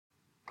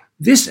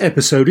This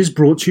episode is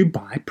brought to you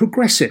by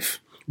Progressive,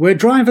 where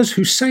drivers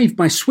who save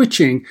by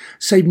switching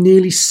save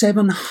nearly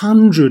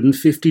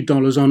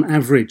 $750 on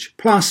average.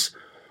 Plus,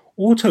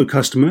 auto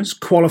customers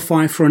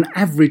qualify for an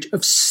average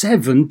of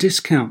 7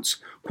 discounts.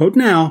 Quote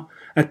now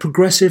at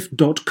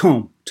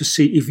progressive.com to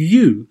see if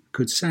you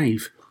could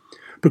save.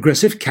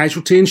 Progressive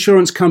Casualty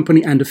Insurance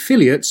Company and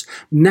affiliates,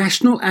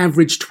 national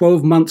average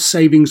 12-month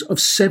savings of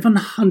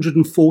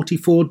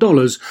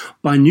 $744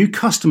 by new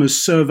customers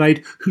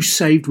surveyed who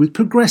saved with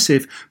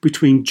Progressive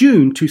between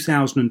June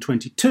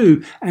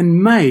 2022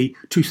 and May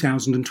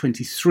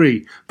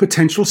 2023.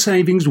 Potential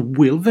savings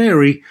will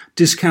vary.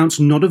 Discounts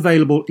not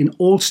available in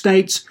all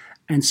states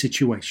and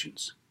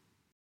situations.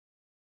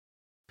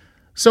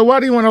 So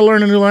why do you want to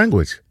learn a new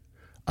language?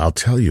 I'll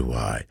tell you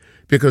why.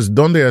 Because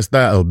 ¿Dónde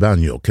está el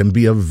baño? Can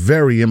be a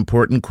very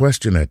important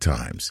question at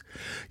times.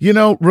 You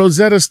know,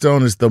 Rosetta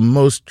Stone is the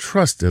most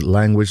trusted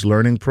language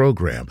learning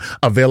program,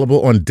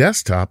 available on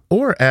desktop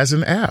or as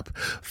an app.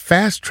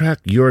 Fast-track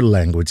your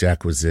language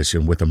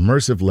acquisition with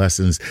immersive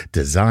lessons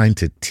designed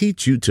to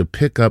teach you to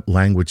pick up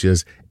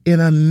languages in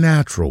a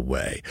natural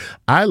way.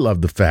 I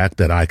love the fact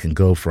that I can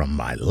go from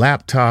my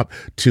laptop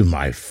to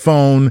my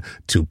phone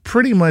to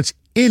pretty much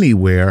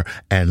anywhere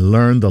and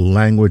learn the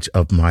language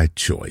of my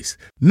choice.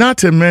 Not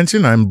to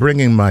mention, I'm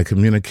bringing my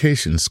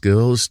communication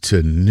skills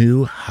to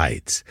new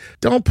heights.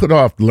 Don't put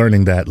off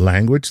learning that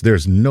language.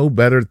 There's no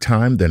better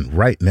time than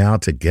right now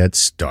to get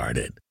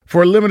started.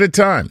 For a limited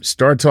time,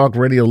 Star Talk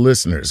Radio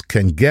listeners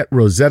can get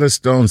Rosetta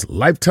Stone's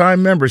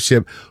lifetime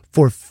membership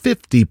for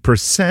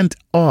 50%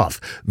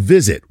 off.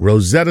 Visit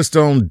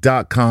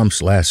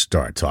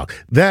rosettastone.com/StarTalk.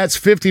 That's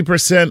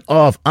 50%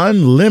 off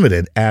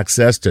unlimited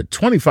access to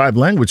 25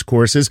 language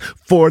courses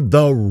for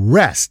the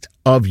rest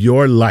of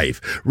your life.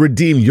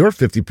 Redeem your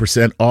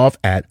 50% off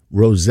at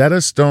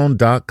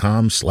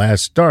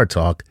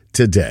rosettastone.com/StarTalk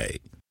today.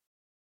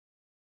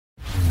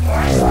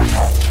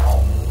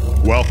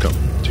 Welcome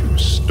to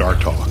Star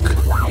Talk,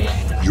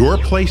 your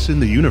place in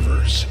the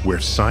universe where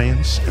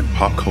science and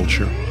pop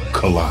culture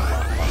collide.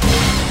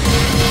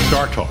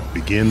 Star Talk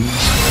begins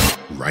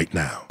right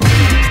now.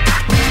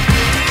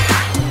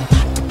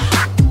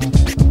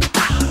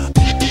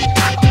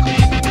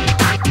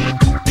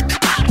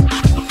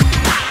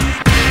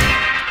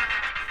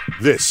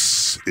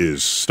 This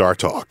is Star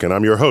Talk, and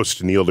I'm your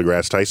host, Neil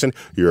deGrasse Tyson,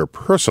 your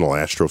personal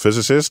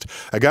astrophysicist.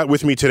 I got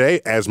with me today,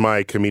 as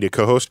my comedic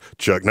co-host,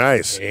 Chuck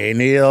Nice. Hey,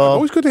 Neil.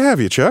 Always good to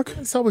have you, Chuck.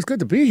 It's always good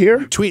to be here.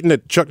 Tweeting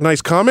at Chuck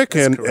Nice Comic,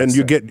 and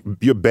you get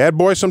your bad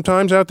boy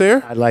sometimes out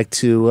there. I like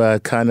to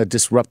kind of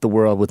disrupt the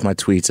world with my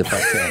tweets if I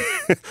can.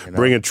 You know?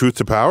 Bringing truth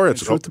to power.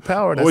 It's truth to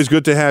power. Always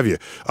good to have you.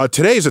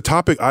 Today is a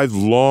topic I've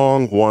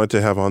long wanted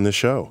to have on this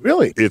show.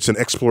 Really? It's an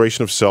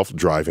exploration of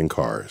self-driving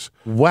cars.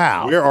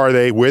 Wow. Where are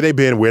they? Where they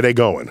been? Where they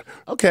going?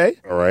 Okay.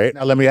 All right.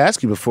 Now, let me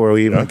ask you before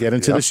we even get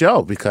into the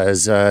show,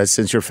 because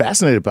since you're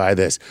fascinated by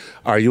this,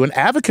 are you an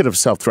advocate of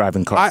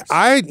self-driving cars?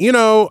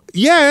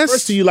 Yes.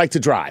 First, do you like to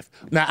drive?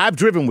 Now, I've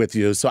driven with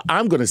you, so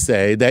I'm going to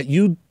say that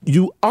you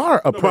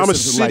are a person I'm a who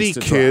city likes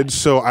to kid, drive.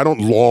 so I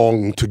don't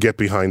long to get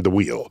behind the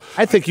wheel.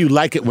 I think you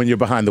like it when you're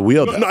behind the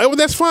wheel, though. No,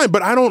 that's fine,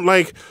 but I don't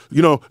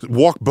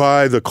walk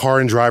by the Car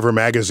and Driver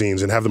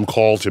magazines and have them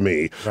call to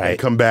me and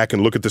come back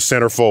and look at the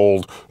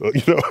centerfold,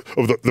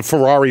 of the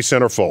Ferrari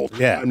centerfold.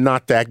 Yeah. I'm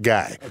not that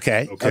guy.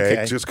 Okay.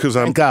 Just because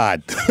I'm... Thank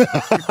God.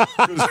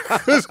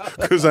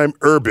 Because I'm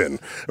urban.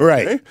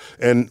 Right. Okay?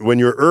 And when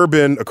you're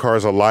urban, a car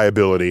is a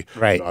liability,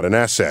 not an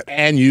asset.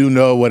 And you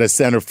know what a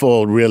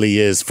centerfold really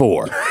is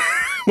for.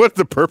 What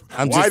the purpose?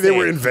 Why they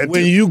were invented?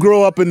 When you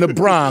grow up in the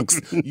Bronx,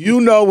 you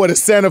know what a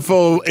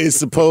centerfold is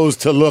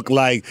supposed to look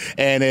like,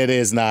 and it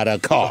is not a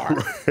car.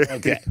 Right.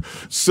 Okay.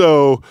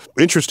 So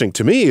interesting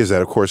to me is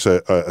that, of course,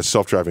 a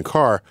self-driving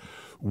car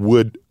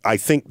would, I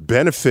think,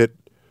 benefit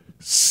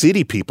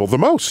city people the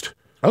most.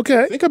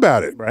 Okay. Think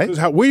about it. Right.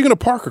 Where are you going to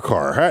park a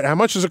car? How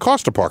much does it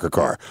cost to park a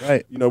car?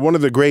 Right. One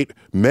of the great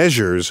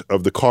measures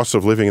of the cost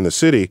of living in the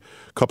city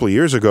a couple of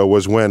years ago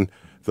was when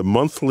the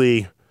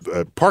monthly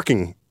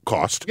parking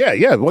cost.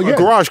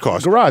 Garage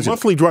cost.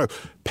 Monthly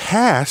drive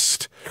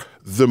passed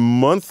the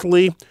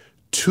monthly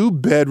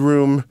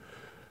 2-bedroom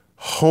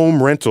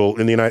home rental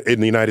in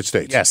the United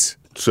States. Yes.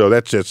 So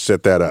let's just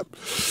set that up.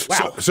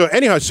 Wow. So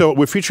anyhow,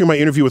 we're featuring my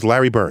interview with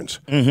Larry Burns.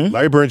 Mm-hmm.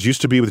 Larry Burns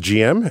used to be with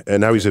GM,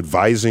 and now he's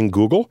advising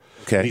Google.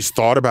 Okay. And he's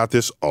thought about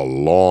this a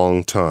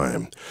long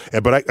time.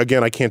 But I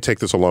can't take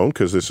this alone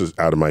because this is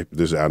out of my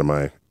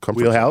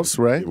comfort wheelhouse,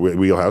 right?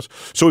 Wheelhouse.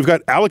 So we've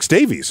got Alex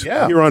Davies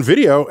here on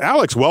video.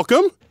 Alex,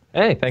 welcome.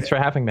 Hey, thanks for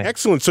having me.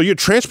 Excellent. So you're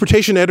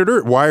transportation editor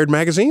at Wired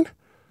Magazine?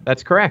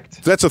 That's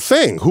correct. That's a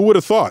thing. Who would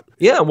have thought?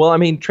 Yeah, well, I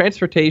mean,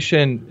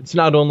 transportation, it's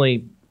not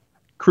only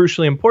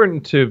crucially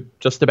important to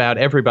just about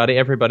everybody.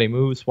 Everybody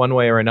moves one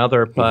way or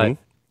another, but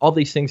all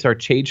these things are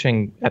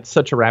changing at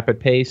such a rapid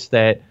pace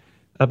that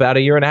about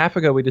a year and a half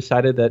ago, we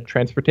decided that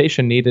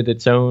transportation needed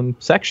its own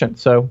section.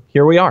 So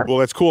here we are. Well,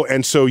 that's cool.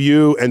 And so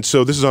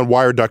this is on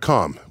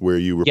Wired.com where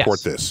you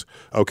report this.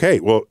 Okay.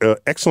 Well,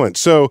 excellent.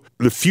 So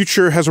the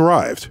future has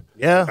arrived.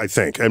 Yeah. I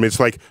think. I mean, it's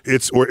like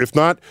or if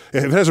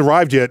it hasn't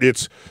arrived yet,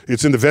 it's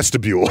in the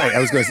vestibule. Right, I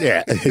was going to say,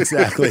 yeah,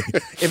 exactly.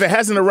 If it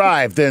hasn't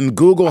arrived, then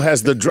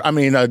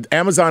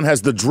Amazon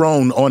has the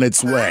drone on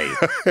its way.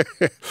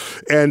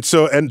 And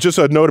just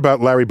a note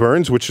about Larry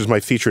Burns, which is my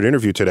featured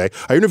interview today.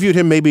 I interviewed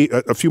him maybe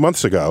a few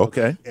months ago.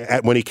 Okay.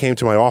 When he came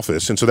to my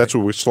office, and so that's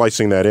where we're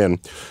slicing that in.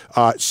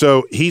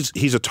 So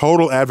he's a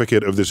total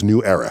advocate of this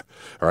new era,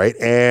 all right?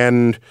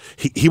 And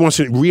he wants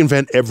to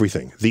reinvent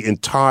everything, the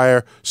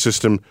entire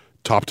system,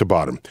 top to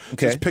bottom.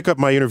 Okay. Let's pick up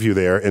my interview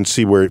there and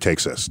see where it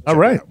takes us. All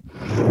right.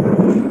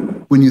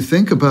 When you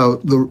think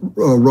about the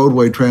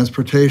roadway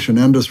transportation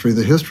industry,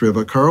 the history of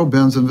it, Carl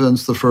Benz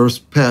gets the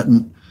first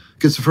patent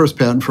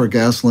for a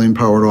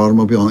gasoline-powered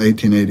automobile in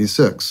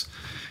 1886.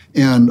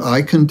 And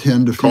I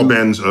contend Carl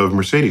Benz of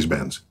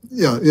Mercedes-Benz.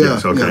 Yeah.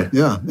 Yes, okay.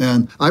 Yeah.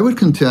 And I would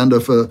contend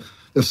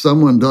if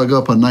someone dug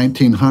up a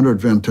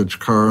 1900 vintage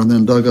car and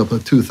then dug up a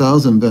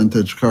 2000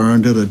 vintage car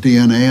and did a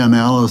DNA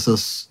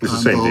analysis It's on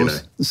the same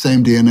those, DNA. the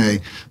same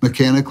DNA,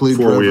 mechanically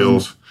Four driven,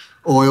 wheels.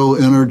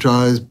 oil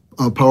energized,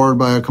 powered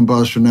by a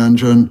combustion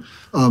engine,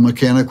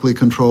 mechanically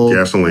controlled,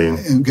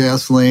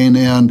 gasoline,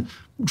 and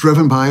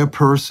driven by a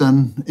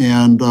person,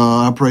 and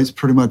operates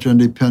pretty much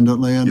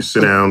independently. And You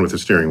sit down with the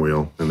steering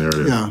wheel, and there it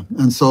is. yeah,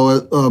 and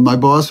so my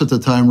boss at the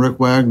time, Rick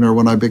Wagner,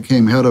 when I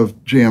became head of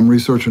GM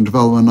Research and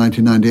Development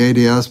in 1998,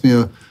 he asked me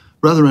a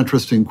rather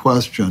interesting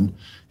question.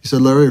 He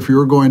said, Larry, if you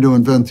were going to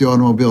invent the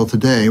automobile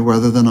today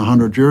rather than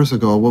 100 years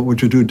ago, what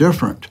would you do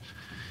different?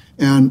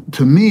 And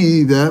to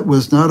me, that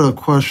was not a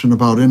question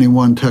about any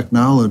one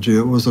technology.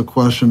 It was a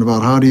question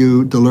about how do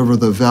you deliver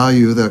the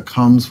value that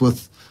comes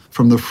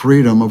from the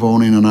freedom of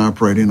owning and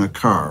operating a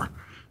car.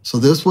 So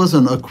this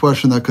wasn't a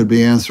question that could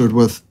be answered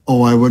with,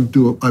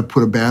 I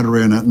put a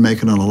battery in it and make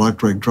it an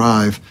electric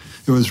drive.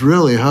 It was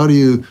really, how do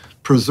you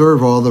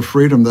preserve all the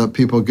freedom that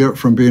people get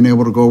from being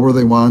able to go where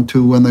they want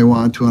to, when they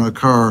want to in a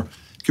car,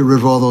 get rid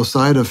of all those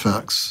side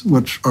effects,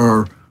 which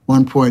are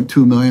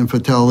 1.2 million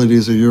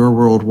fatalities a year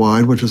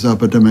worldwide, which is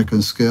epidemic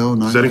in scale.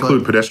 Does that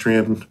include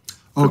pedestrian?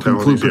 It can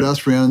include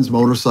pedestrians,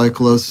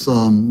 motorcyclists,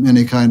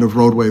 any kind of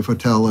roadway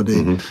fatality.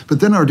 Mm-hmm. But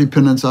then our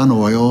dependence on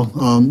oil,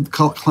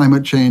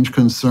 climate change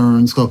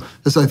concerns. So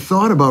as I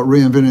thought about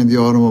reinventing the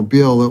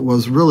automobile, it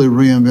was really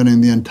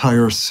reinventing the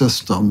entire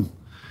system.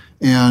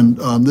 And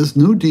this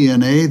new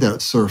DNA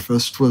that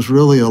surfaced was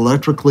really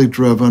electrically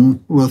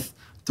driven with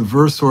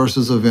diverse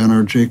sources of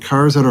energy,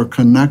 cars that are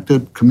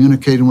connected,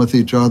 communicating with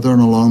each other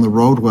and along the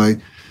roadway.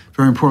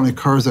 Very importantly,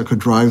 cars that could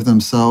drive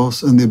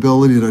themselves, and the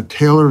ability to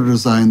tailor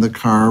design the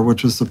car,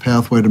 which is the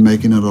pathway to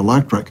making it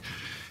electric.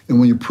 And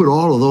when you put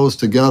all of those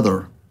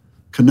together,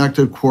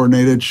 connected,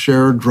 coordinated,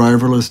 shared,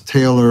 driverless,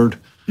 tailored,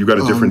 you got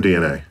a different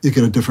DNA. You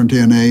get a different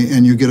DNA,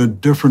 and you get a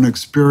different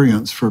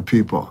experience for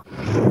people.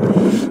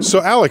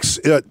 So, Alex,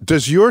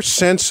 does your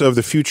sense of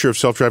the future of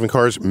self-driving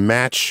cars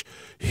match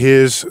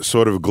his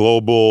sort of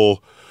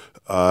global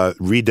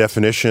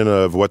redefinition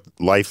of what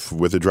life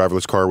with a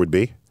driverless car would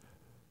be?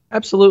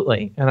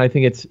 Absolutely. And I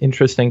think it's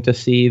interesting to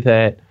see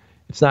that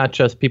it's not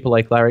just people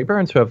like Larry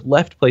Burns who have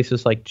left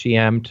places like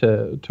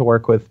GM to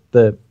work with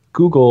the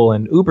Google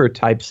and Uber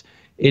types.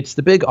 It's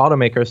the big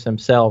automakers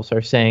themselves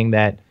are saying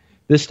that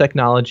this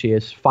technology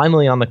is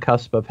finally on the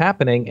cusp of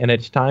happening, and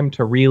it's time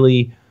to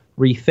really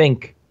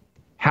rethink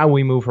how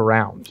we move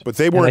around. But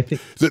they weren't,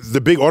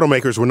 the big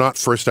automakers were not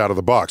first out of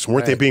the box.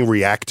 Weren't they being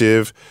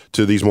reactive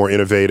to these more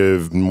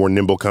innovative, more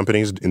nimble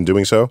companies in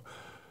doing so?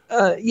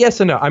 Yes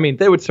and no. I mean,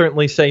 they would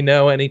certainly say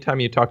no. Anytime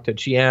you talk to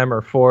GM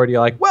or Ford, you're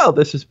like, well,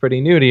 this is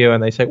pretty new to you.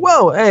 And they say,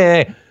 whoa,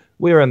 hey,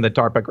 we were in the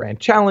DARPA Grand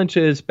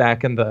Challenges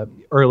back in the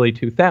early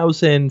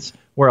 2000s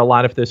where a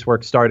lot of this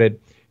work started.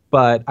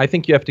 But I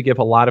think you have to give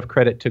a lot of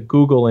credit to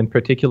Google in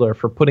particular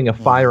for putting a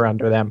fire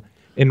under them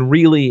in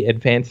really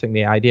advancing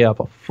the idea of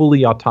a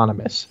fully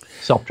autonomous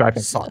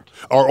self-driving car.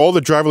 Are all the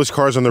driverless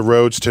cars on the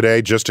roads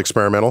today just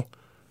experimental?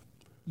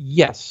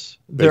 Yes.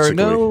 Basically.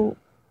 There are no...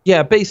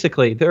 Yeah,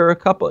 basically. There are a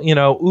couple,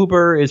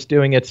 Uber is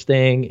doing its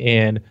thing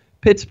in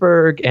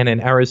Pittsburgh and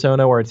in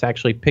Arizona where it's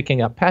actually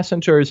picking up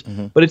passengers,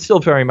 but it's still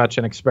very much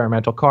an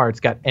experimental car. It's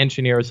got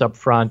engineers up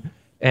front,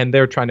 and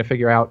they're trying to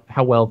figure out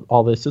how well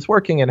all this is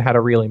working and how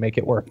to really make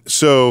it work.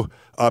 So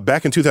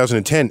back in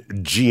 2010,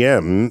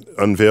 GM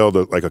unveiled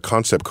a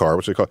concept car,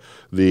 what's it called?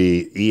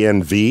 The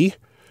ENV?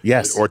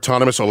 Yes.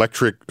 Autonomous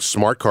electric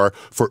smart car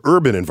for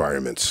urban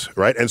environments,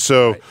 right? And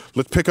so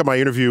let's pick up my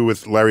interview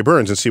with Larry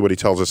Burns and see what he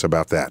tells us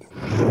about that.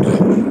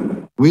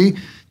 We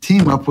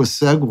team up with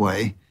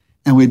Segway,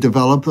 and we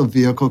developed a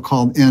vehicle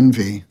called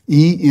ENV,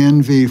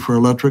 ENV for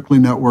Electrically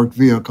Networked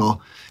Vehicle,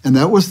 and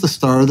that was the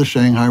star of the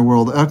Shanghai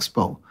World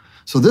Expo.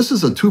 So this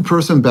is a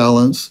two-person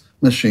balance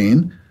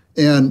machine,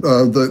 and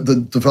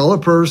the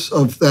developers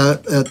of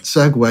that at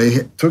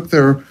Segway took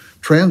their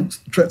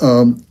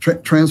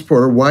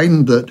transporter,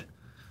 widened it,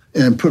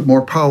 and put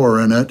more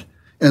power in it.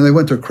 And they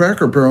went to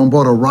Cracker Barrel and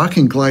bought a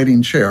rocking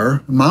gliding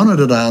chair,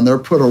 mounted it on there,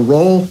 put a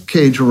roll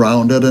cage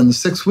around it, and in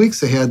 6 weeks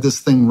they had this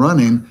thing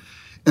running.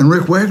 And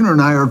Rick Wagner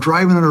and I are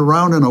driving it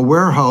around in a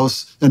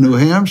warehouse in New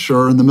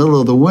Hampshire in the middle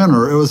of the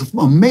winter. It was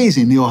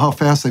amazing, Neil, how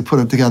fast they put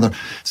it together.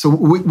 So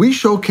we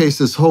showcased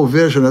this whole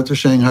vision at the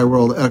Shanghai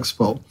World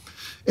Expo.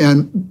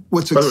 And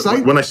what's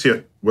exciting... When I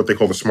see what they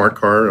call the smart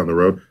car on the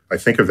road, I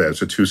think of that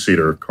as a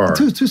two-seater car.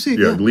 Two-seat,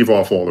 yeah. Leave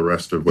off all the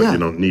rest of what you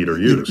don't need or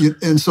use.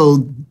 And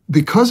so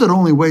because it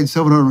only weighed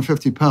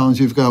 750 pounds,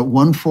 you've got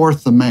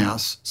 1/4 the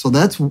mass. So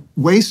that's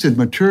wasted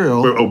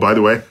material. Oh, by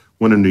the way,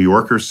 when a New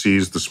Yorker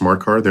sees the smart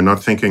car, they're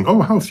not thinking,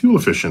 oh, how fuel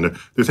efficient.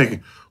 They're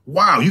thinking,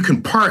 wow, you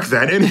can park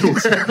that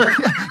anywhere.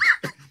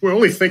 We're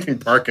only thinking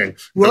parking.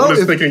 No one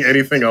is thinking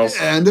anything else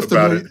if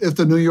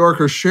the New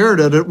Yorker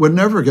shared it, it would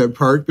never get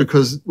parked,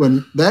 because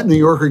when that New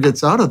Yorker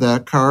gets out of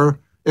that car,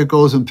 it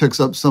goes and picks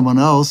up someone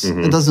else.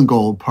 Mm-hmm. It doesn't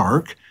go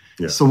park.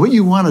 Yeah. So what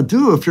you want to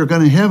do, if you're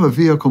going to have a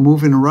vehicle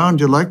moving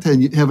around, you like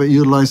to have it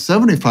utilized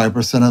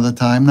 75% of the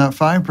time, not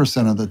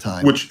 5% of the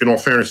time. Which, in all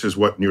fairness, is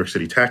what New York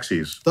City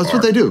taxis That's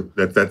what they do.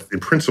 That in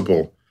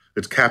principle,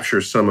 it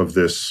captures some of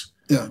this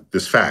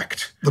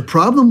fact. The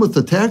problem with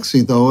the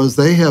taxi, though, is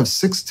they have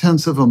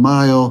 0.6 of a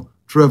mile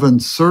driven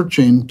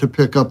searching to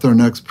pick up their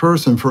next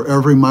person for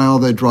every mile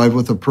they drive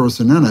with a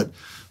person in it.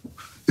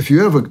 If you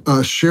have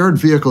a shared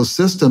vehicle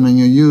system and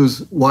you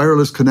use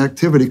wireless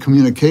connectivity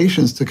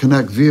communications to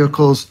connect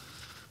vehicles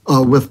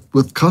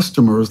with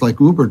customers like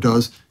Uber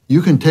does,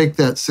 you can take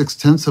that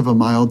 0.6 of a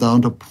mile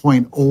down to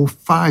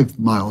 0.05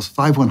 miles,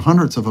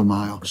 5/100ths of a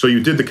mile. So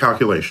you did the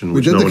calculation,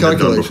 which no one had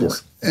done before.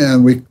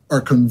 And we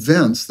are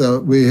convinced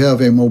that we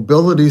have a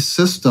mobility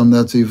system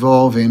that's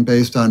evolving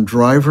based on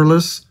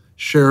driverless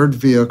shared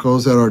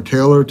vehicles that are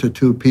tailored to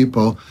two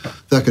people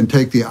that can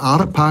take the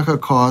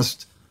out-of-pocket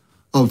cost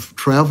of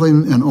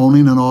traveling and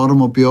owning an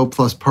automobile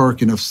plus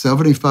parking of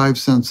 75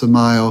 cents a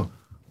mile.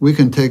 We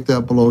can take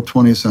that below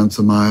 20 cents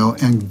a mile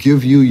and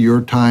give you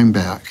your time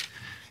back.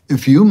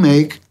 If you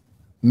make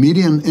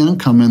median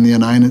income in the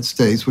United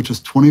States, which is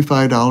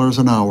 $25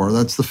 an hour,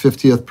 that's the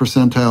 50th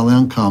percentile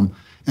income,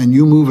 and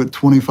you move at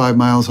 25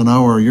 miles an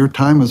hour, your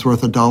time is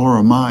worth $1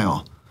 a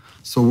mile.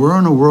 So we're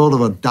in a world of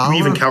 $1. We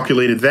even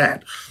calculated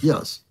that.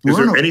 Yes. Is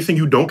there anything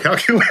you don't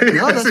calculate?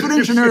 No, that's what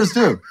engineers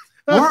do.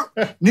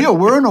 Neil,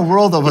 we're in a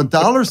world of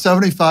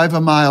 $1.75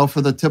 a mile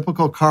for the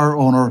typical car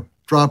owner,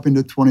 dropping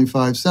to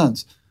 25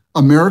 cents.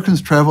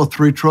 Americans travel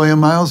 3 trillion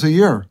miles a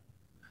year.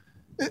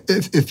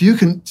 If you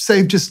can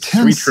save just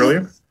 3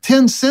 trillion?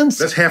 10 cents.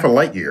 That's half a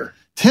light year.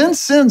 10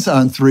 cents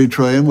on 3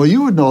 trillion. Well,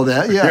 you would know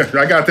that, yeah.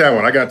 I got that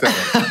one.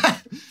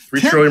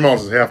 3 trillion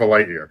miles is half a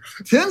light year.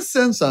 10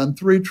 cents on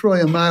 3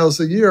 trillion miles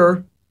a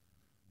year.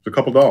 It's a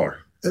couple dollars.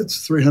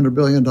 It's $300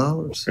 billion.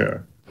 Yeah.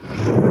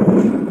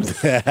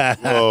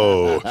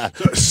 Oh,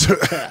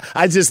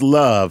 I just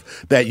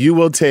love that you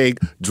will take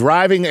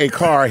driving a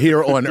car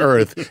here on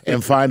Earth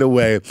and find a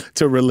way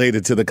to relate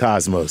it to the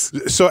cosmos.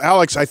 So,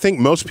 Alex, I think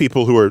most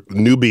people who are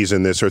newbies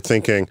in this are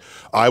thinking,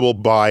 I will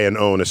buy and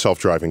own a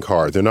self-driving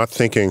car. They're not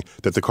thinking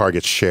that the car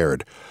gets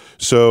shared.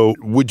 So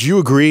would you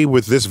agree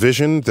with this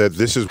vision that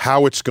this is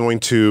how it's going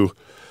to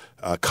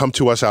come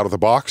to us out of the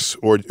box?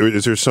 Or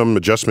is there some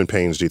adjustment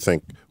pains, do you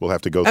think, we'll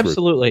have to go through?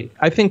 Absolutely.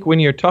 I think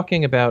when you're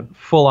talking about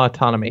full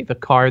autonomy, the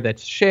car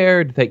that's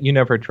shared, that you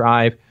never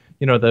drive,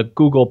 the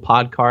Google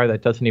Pod car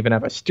that doesn't even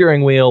have a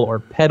steering wheel or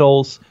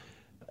pedals,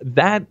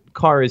 that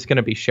car is going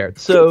to be shared.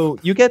 So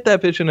you get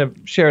that vision of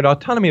shared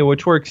autonomy,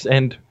 which works.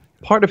 And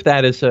part of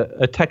that is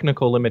a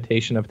technical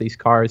limitation of these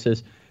cars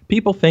is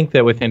people think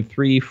that within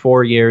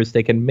 3-4 years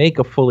they can make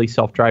a fully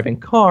self-driving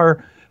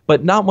car,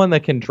 but not one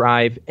that can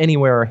drive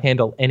anywhere or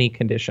handle any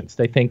conditions.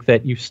 They think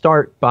that you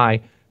start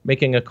by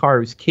making a car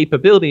whose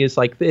capability is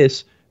like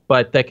this,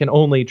 but that can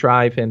only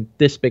drive in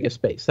this big a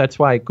space. That's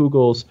why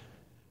Google's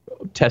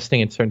testing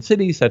in certain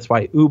cities. That's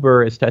why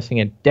Uber is testing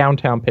in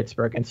downtown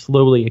Pittsburgh and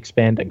slowly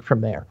expanding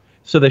from there.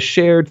 So the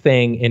shared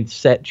thing in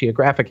set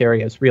geographic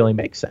areas really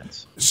makes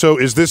sense. So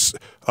is this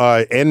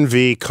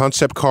NV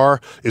concept car,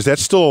 is that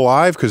still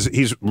alive? Because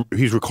he's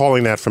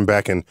recalling that from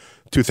back in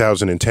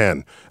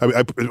 2010.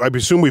 I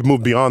assume we've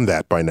moved beyond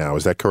that by now.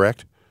 Is that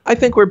correct? I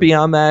think we're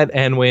beyond that.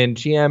 And when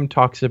GM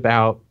talks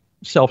about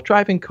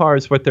self-driving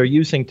cars, what they're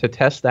using to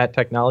test that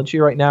technology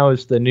right now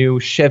is the new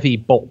Chevy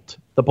Bolt,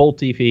 the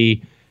Bolt EV.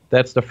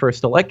 That's the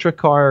first electric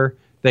car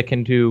that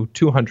can do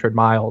 200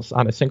 miles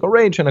on a single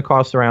range, and it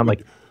costs around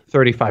like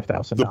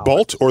 $35,000. The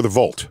Bolt or the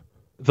Volt?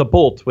 The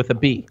Bolt with a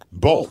B.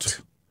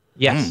 Bolt.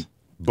 Yes.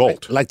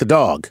 Bolt. Like the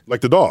dog.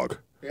 Like the dog.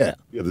 Yeah.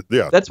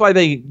 Yeah. That's why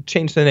they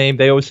changed the name.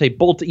 They always say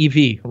Bolt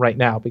EV right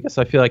now, because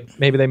I feel like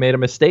maybe they made a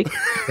mistake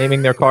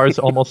naming their cars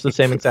almost the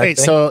same exact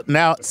thing. So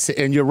now,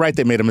 and you're right,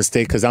 they made a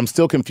mistake because I'm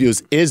still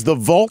confused. Is the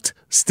Volt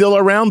still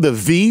around? The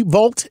V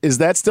Volt? Is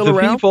that still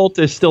around? The V Volt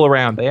is still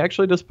around. They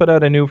actually just put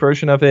out a new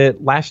version of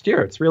it last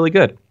year. It's really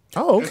good.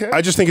 Oh, okay.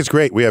 I just think it's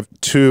great. We have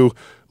two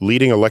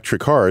leading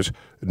electric cars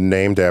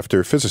named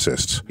after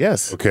physicists.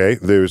 Yes. Okay.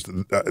 There's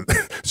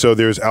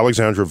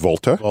Alexandra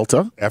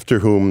Volta, after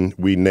whom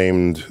we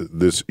named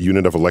this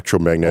unit of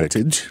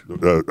electromagnetic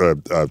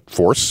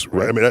force,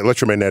 right? I mean,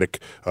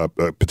 electromagnetic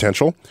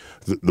potential,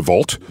 the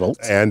Volt. Volt.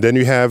 And then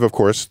you have, of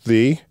course,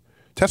 the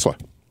Tesla.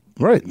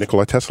 Right.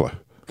 Nikola Tesla.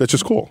 That's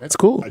just cool. That's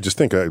cool. I just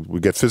think we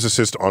get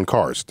physicists on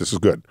cars. This is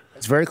good.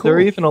 It's very cool. There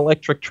are even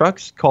electric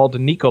trucks called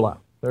Nikola.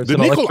 There's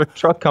an electric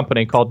truck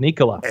company called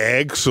Nikola.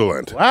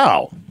 Excellent.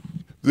 Wow.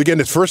 Again,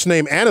 his first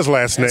name and his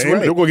last name.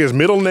 right. We'll get his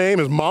middle name,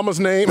 his mama's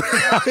name.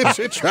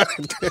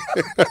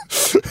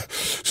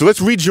 So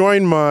let's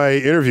rejoin my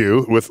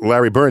interview with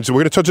Larry Burns.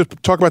 We're going to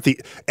talk about the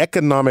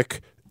economic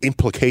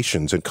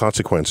implications and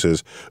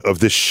consequences of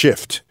this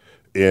shift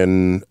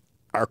in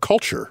our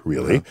culture,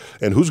 really,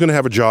 and who's going to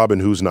have a job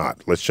and who's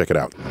not. Let's check it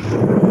out.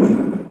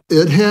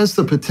 It has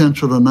the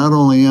potential to not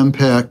only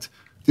impact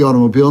the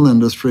automobile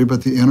industry,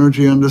 but the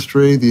energy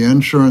industry, the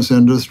insurance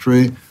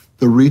industry,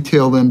 the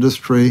retail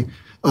industry,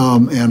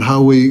 and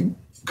how we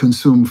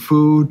consume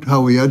food,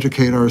 how we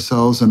educate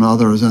ourselves and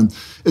others. And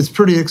it's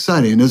pretty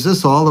exciting. Is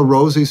this all a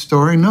rosy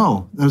story?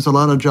 No. There's a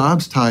lot of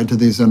jobs tied to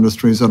these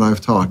industries that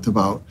I've talked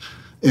about.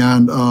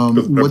 And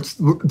what's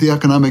the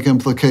economic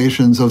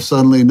implications of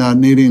suddenly not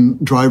needing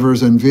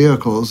drivers and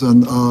vehicles?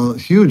 And a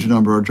huge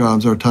number of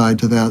jobs are tied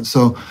to that.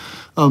 So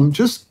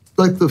just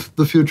like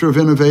the future of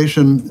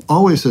innovation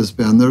always has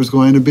been, there's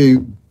going to be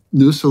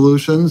new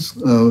solutions.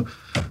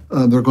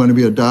 They're going to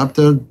be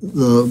adopted.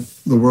 The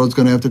world's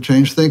going to have to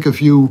change. Think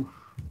if you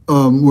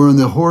were in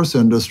the horse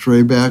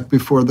industry back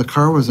before the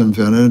car was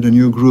invented and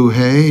you grew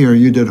hay or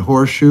you did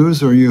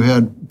horseshoes or you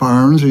had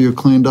barns or you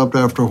cleaned up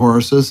after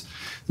horses,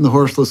 and the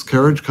horseless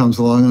carriage comes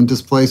along and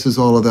displaces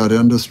all of that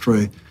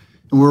industry.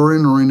 And we're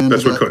entering into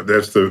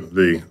That's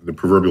the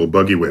proverbial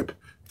buggy whip.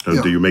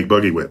 Do you make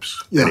buggy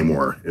whips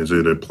anymore? Is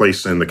it a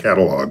place in the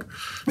catalog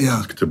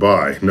to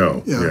buy?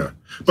 No. Yeah.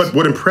 But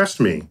what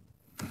impressed me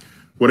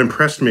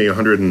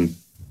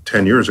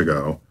 110 years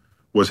ago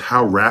was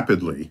how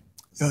rapidly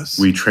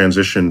we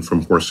transitioned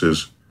from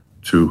horses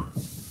to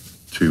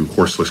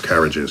horseless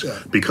carriages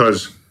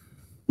because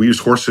we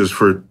used horses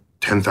for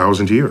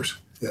 10,000 years.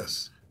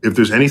 Yes. If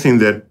there's anything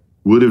that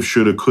would have,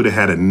 should have, could have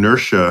had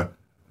inertia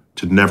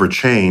to never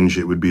change,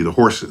 it would be the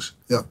horses.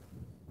 Yeah.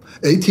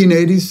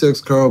 1886,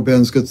 Carl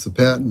Benz gets the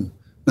patent.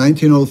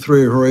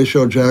 1903,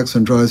 Horatio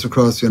Jackson drives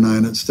across the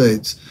United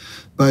States.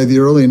 By the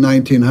early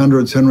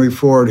 1900s, Henry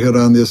Ford hit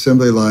on the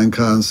assembly line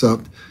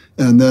concept.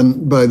 And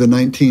then by the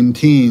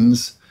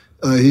 19-teens,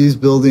 he's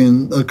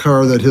building a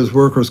car that his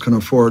workers can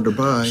afford to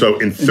buy. So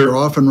they're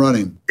off and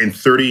running. In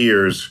 30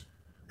 years,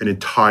 an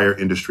entire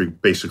industry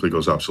basically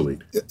goes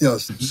obsolete.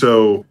 Yes.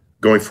 So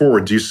going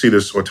forward, do you see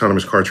this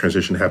autonomous car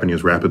transition happening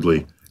as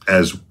rapidly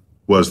as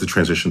was the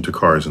transition to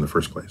cars in the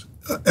first place?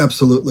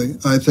 Absolutely.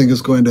 I think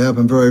it's going to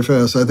happen very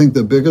fast. I think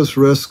the biggest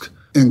risk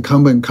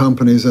incumbent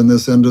companies in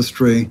this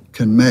industry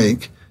can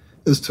make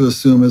is to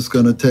assume it's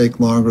going to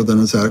take longer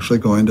than it's actually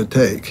going to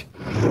take.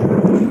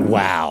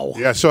 Wow.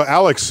 Yeah, so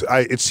Alex,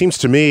 it seems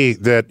to me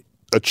that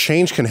a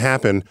change can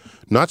happen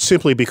not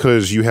simply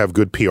because you have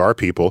good PR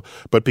people,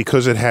 but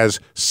because it has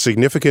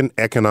significant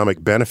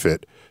economic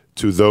benefit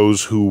to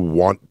those who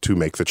want to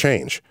make the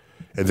change.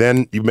 And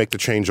then you make the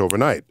change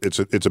overnight. It's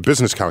a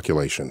business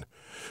calculation.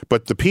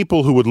 But the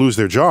people who would lose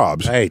their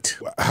jobs,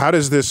 how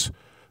does this,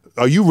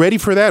 are you ready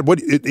for that?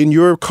 What in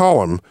your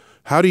column,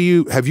 have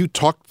you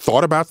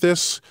thought about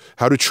this?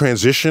 How to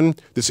transition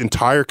this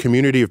entire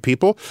community of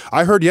people?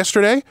 I heard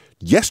yesterday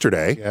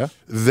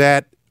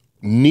that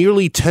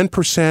nearly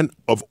 10%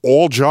 of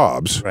all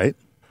jobs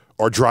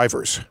are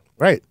drivers.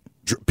 Right.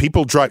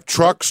 People drive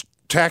trucks,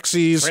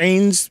 taxis,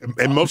 trains,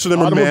 and most of them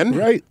are men.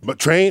 Right. But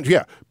trains,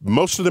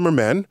 most of them are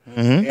men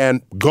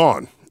and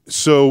gone.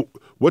 So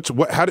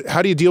how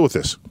do you deal with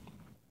this?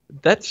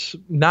 That's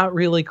not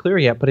really clear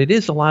yet, but it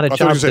is a lot of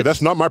jobs. I was going to say,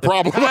 that's not my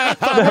problem. That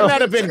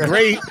would have been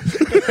great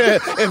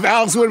if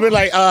Alex would have been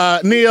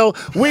like, Neil,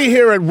 we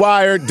here at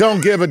Wired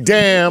don't give a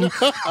damn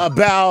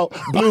about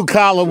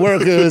blue-collar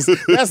workers.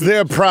 That's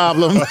their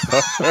problem.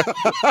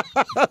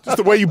 Just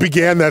the way you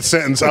began that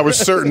sentence, I was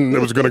certain it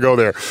was going to go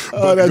there.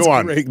 Oh, that's go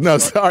on. great. No,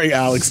 sorry,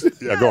 Alex.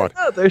 Yeah, go on.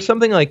 There's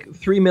something like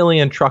 3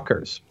 million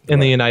truckers in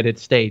the United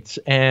States.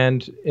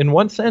 And in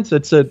one sense,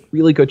 it's a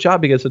really good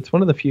job because it's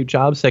one of the few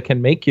jobs that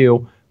can make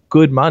you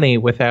good money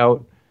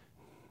without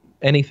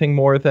anything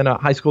more than a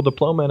high school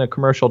diploma and a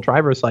commercial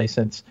driver's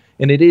license.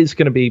 And it is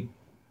going to be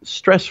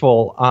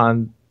stressful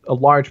on a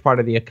large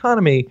part of the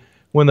economy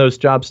when those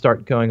jobs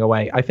start going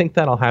away. I think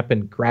that'll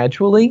happen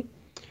gradually.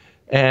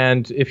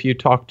 And if you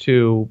talk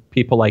to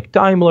people like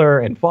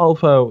Daimler and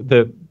Volvo,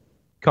 the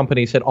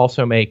companies that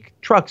also make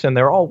trucks, and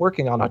they're all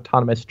working on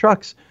autonomous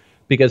trucks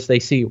because they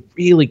see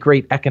really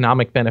great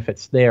economic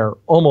benefits there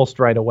almost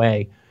right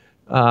away.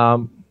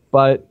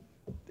 But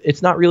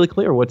it's not really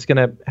clear what's going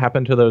to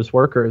happen to those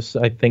workers.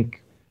 I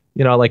think,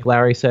 like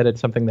Larry said,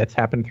 it's something that's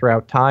happened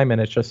throughout time, and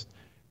it's just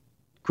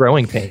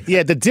growing pains.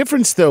 Yeah, the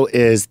difference, though,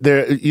 is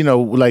there,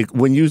 like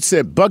when you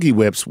said buggy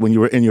whips when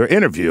you were in your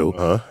interview,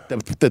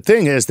 the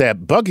thing is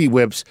that buggy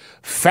whips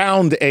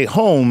found a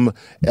home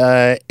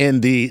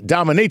in the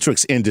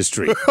dominatrix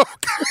industry.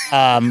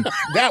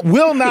 That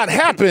will not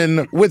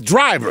happen with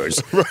drivers.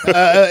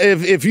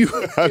 If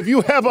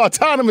you have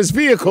autonomous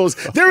vehicles,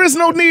 there is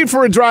no need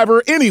for a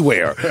driver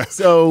anywhere.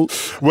 So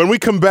when we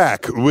come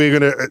back, we're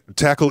going to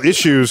tackle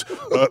issues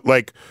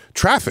like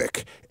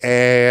traffic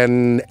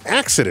and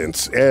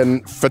accidents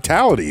and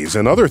fatalities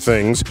and other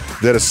things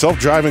that a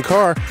self-driving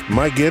car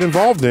might get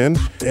involved in.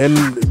 And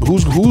who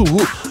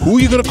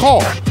are you going to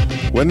call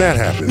when that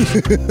happens?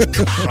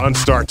 On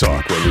Star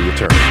Talk when we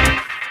return.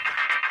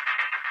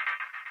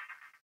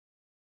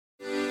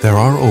 There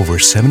are over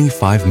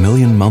 75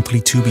 million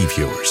monthly Tubi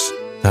viewers.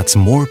 That's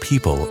more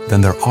people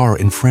than there are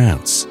in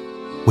France,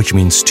 which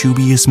means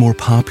Tubi is more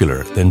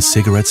popular than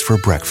cigarettes for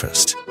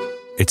breakfast.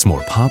 It's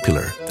more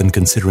popular than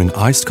considering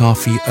iced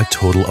coffee a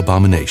total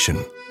abomination.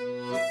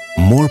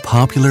 More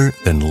popular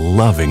than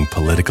loving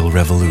political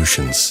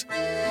revolutions.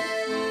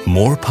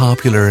 More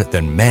popular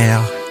than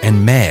maire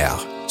and mère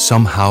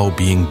somehow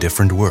being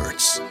different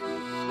words.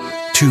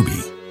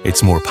 Tubi,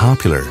 it's more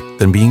popular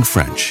than being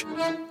French.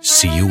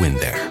 See you in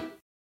there.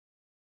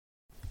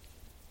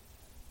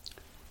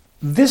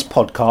 This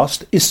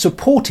podcast is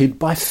supported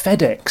by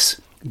FedEx.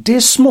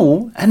 Dear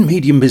small and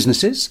medium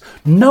businesses,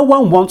 no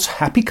one wants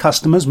happy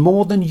customers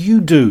more than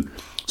you do.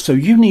 So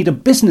you need a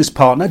business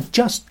partner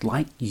just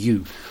like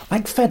you,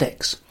 like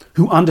FedEx,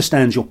 who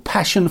understands your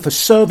passion for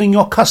serving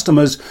your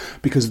customers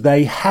because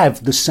they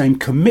have the same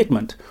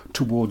commitment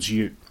towards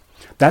you.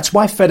 That's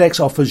why FedEx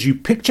offers you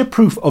picture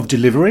proof of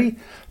delivery,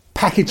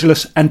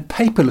 packageless and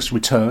paperless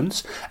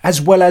returns,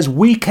 as well as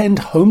weekend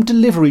home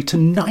delivery to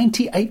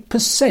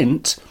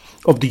 98%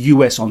 of the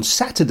US on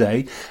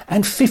Saturday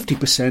and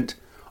 50%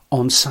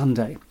 on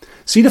Sunday.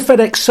 See the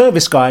FedEx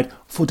service guide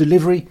for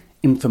delivery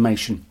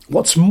information.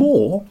 What's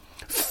more,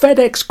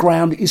 FedEx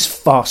Ground is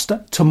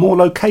faster to more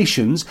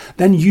locations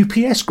than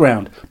UPS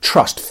Ground.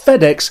 Trust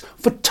FedEx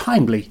for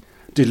timely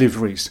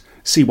deliveries.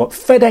 See what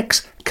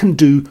FedEx can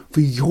do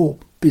for your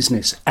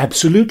business.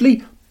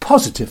 Absolutely,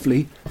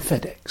 positively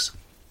FedEx.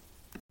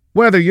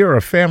 Whether you're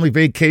a family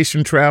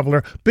vacation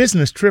traveler,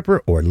 business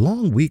tripper, or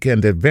long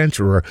weekend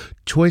adventurer,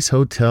 Choice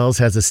Hotels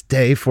has a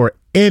stay for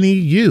any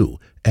you.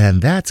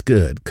 And that's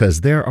good, because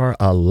there are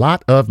a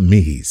lot of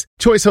me's.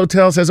 Choice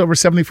Hotels has over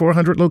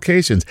 7,400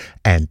 locations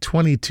and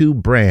 22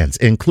 brands,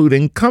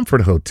 including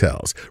Comfort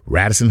Hotels,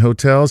 Radisson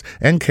Hotels,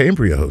 and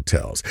Cambria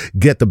Hotels.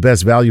 Get the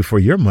best value for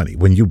your money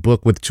when you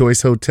book with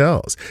Choice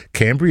Hotels.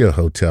 Cambria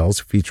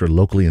Hotels feature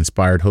locally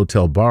inspired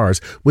hotel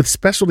bars with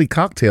specialty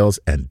cocktails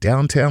and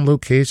downtown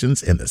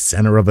locations in the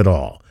center of it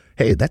all.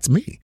 Hey, that's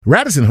me.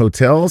 Radisson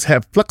Hotels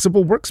have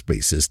flexible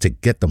workspaces to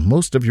get the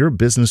most of your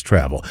business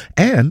travel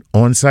and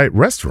on-site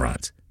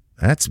restaurants.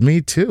 That's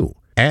me too.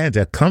 And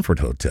at Comfort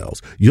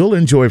Hotels, you'll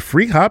enjoy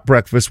free hot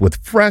breakfast with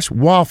fresh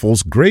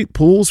waffles, great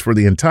pools for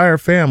the entire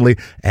family,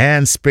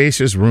 and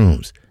spacious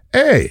rooms.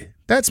 Hey,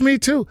 that's me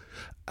too.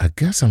 I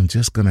guess I'm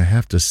just going to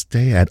have to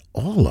stay at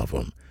all of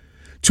them.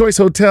 Choice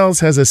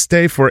Hotels has a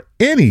stay for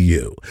any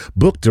you.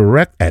 Book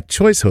direct at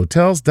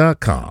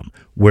choicehotels.com,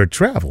 where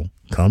travel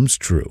comes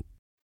true.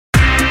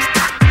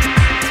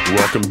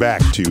 Welcome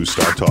back to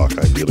Star Talk.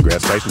 I'm Neil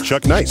deGrasse Tyson,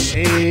 Chuck Nice.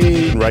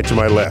 Hey. And right to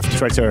my left.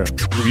 Right there.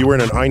 You're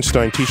wearing an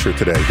Einstein t-shirt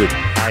today. Good.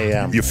 I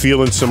am. You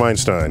feeling some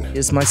Einstein?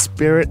 It's my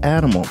spirit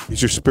animal.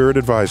 He's your spirit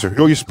advisor.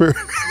 Oh, your spirit.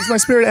 It's my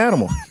spirit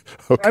animal.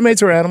 Okay.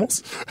 Primates are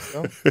animals.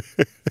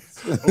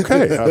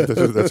 Okay,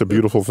 that's a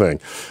beautiful thing.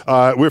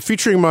 We're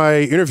featuring my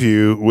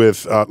interview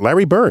with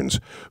Larry Burns,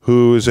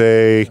 who is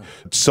a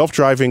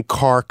self-driving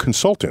car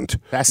consultant.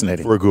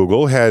 Fascinating. For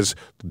Google, has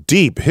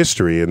deep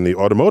history in the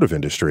automotive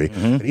industry.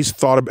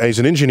 Mm-hmm. And he's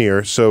an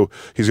engineer, so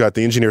he's got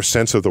the engineer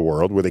sense of the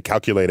world where they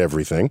calculate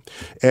everything.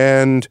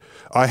 And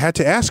I had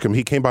to ask him.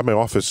 He came by my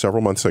office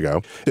several months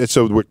ago. And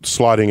so we're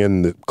slotting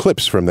in the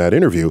clips from that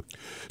interview.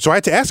 So I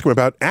had to ask him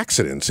about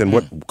accidents and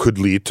what could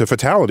lead to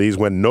fatalities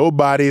when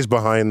nobody's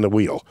behind the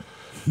wheel.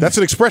 That's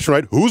an expression,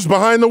 right? Who's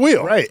behind the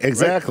wheel? Right,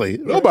 exactly.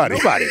 Right? Nobody.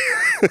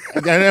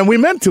 and we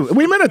meant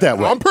it that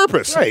way. On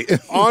purpose. Right.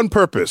 On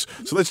purpose.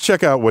 So let's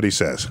check out what he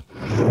says.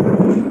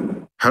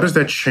 How does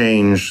that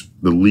change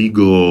the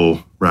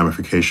legal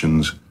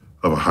ramifications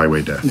of a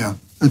highway death? Yeah,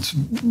 it's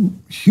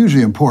a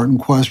hugely important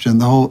question.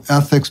 The whole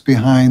ethics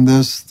behind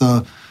this,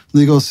 the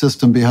legal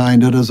system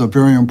behind it is a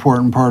very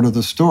important part of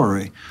the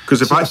story.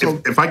 Because if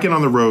I get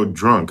on the road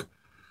drunk,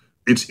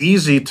 it's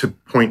easy to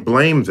point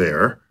blame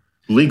there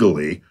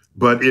legally.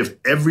 But if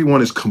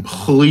everyone is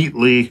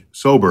completely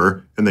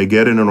sober and they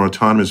get in an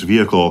autonomous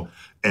vehicle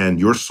and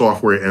your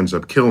software ends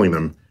up killing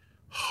them,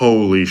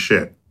 holy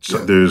shit.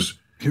 So there's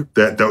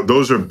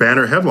those are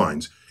banner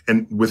headlines.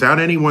 And without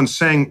anyone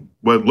saying,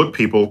 well, look,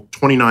 people,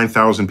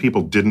 29,000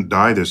 people didn't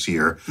die this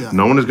year. Yeah.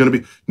 No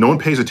one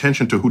pays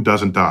attention to who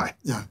doesn't die.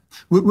 Yeah.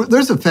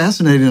 There's a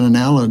fascinating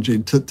analogy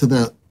to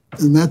that,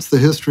 and that's the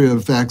history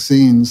of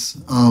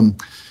vaccines.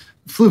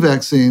 Flu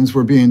vaccines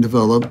were being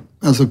developed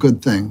as a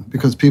good thing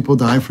because people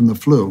die from the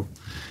flu.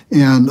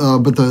 And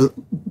but the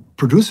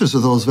producers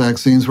of those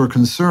vaccines were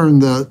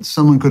concerned that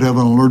someone could have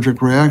an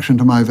allergic reaction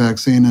to my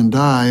vaccine and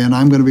die, and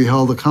I'm going to be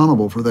held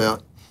accountable for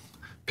that.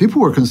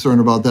 People were concerned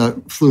about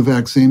that flu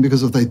vaccine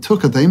because if they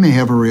took it, they may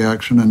have a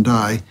reaction and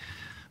die.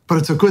 But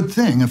it's a good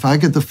thing. If I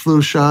get the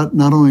flu shot,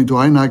 not only do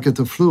I not get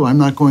the flu, I'm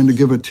not going to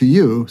give it to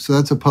you. So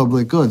that's a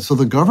public good. So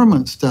the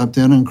government stepped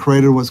in and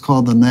created what's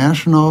called the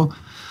National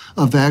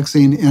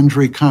Vaccine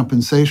Injury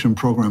Compensation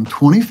Program.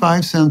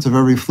 25 cents of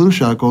every flu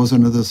shot goes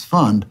into this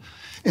fund.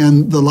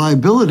 And the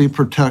liability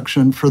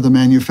protection for the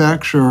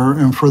manufacturer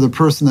and for the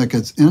person that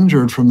gets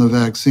injured from the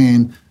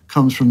vaccine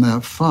comes from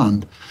that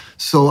fund.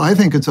 So I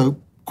think it's a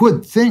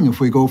good thing if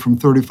we go from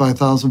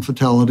 35,000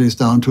 fatalities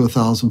down to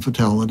 1,000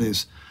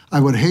 fatalities. I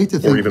would hate to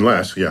think... Or even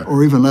less, yeah.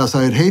 Or even less.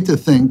 I'd hate to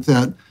think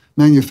that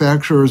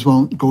manufacturers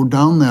won't go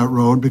down that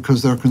road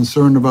because they're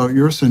concerned about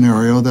your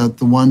scenario, that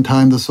the one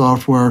time the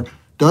software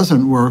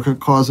doesn't work, it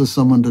causes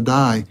someone to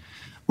die.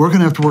 We're going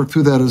to have to work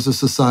through that as a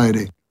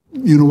society.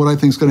 You know what I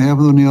think is going to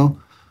happen, Neil?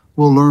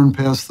 We'll learn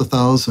past the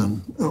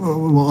 1,000.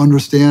 We'll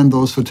understand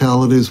those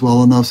fatalities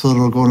well enough so that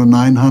it'll go to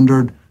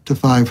 900 to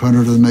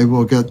 500, and maybe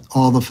we'll get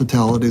all the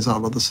fatalities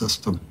out of the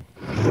system.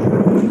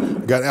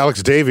 Got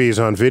Alex Davies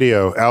on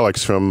video.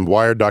 Alex from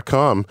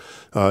Wired.com.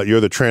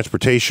 You're the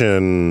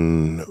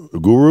transportation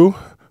guru.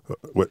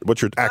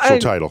 What's your actual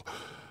title?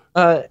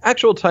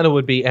 Actual title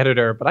would be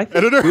editor, but I think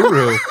editor?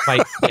 Guru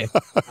might fit.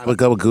 I would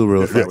go with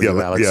guru. If that were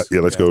you, Alex.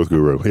 Let's go with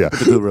guru. Yeah,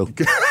 the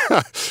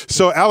guru.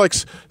 So,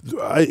 Alex,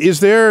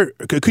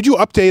 could you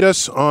update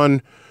us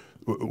on?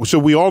 So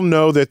we all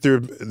know that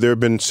there have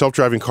been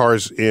self-driving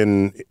cars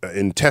in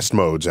test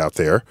modes out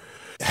there.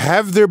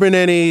 Have there been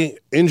any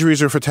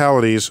injuries or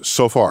fatalities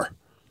so far?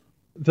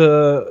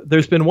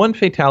 There's been one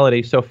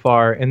fatality so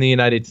far in the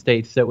United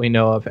States that we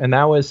know of, and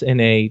that was in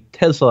a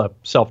Tesla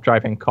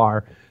self-driving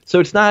car. So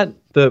it's not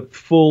the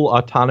full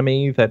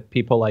autonomy that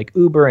people like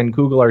Uber and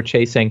Google are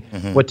chasing.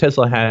 Mm-hmm. What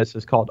Tesla has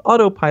is called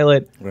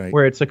autopilot, right,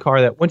 where it's a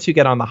car that once you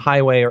get on the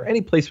highway or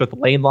any place with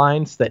lane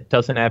lines that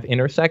doesn't have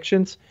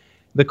intersections,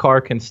 the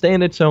car can stay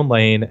in its own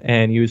lane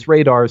and use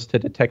radars to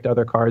detect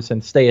other cars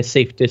and stay a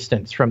safe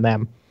distance from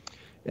them.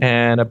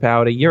 And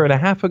about a year and a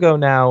half ago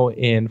now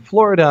in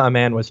Florida, a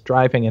man was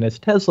driving in his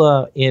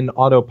Tesla in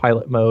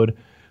autopilot mode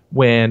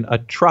when a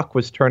truck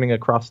was turning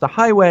across the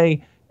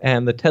highway,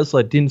 and the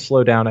Tesla didn't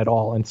slow down at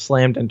all and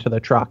slammed into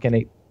the truck,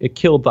 and it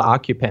killed the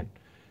occupant.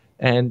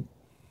 And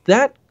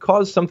that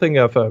caused something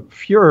of a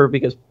furor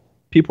because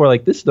people are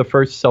like, this is the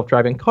first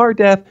self-driving car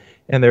death,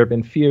 and there have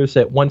been fears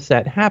that once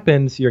that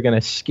happens, you're going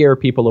to scare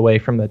people away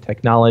from the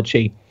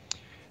technology.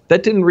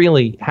 That didn't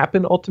really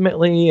happen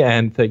ultimately,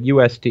 and the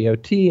U.S.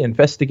 DOT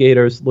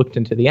investigators looked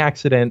into the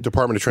accident.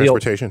 Department of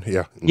Transportation,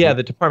 yeah. Mm-hmm. Yeah,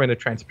 the Department of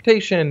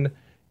Transportation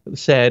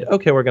said,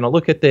 okay, we're going to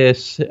look at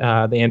this.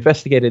 They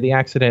investigated the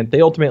accident.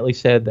 They ultimately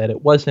said that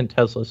it wasn't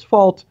Tesla's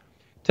fault.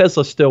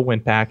 Tesla still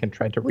went back and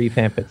tried to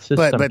revamp its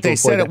system. But they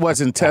said it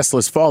wasn't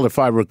Tesla's fault, if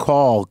I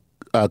recall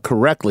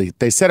correctly.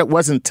 They said it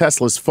wasn't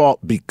Tesla's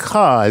fault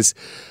because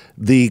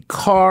the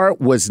car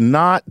was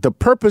not, the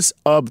purpose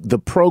of the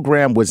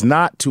program was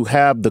not to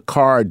have the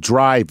car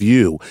drive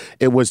you.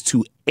 It was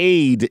to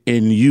aid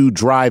in you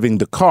driving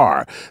the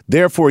car.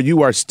 Therefore,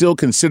 you are still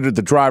considered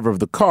the driver of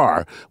the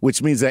car,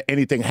 which means that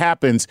anything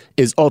happens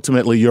is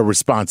ultimately your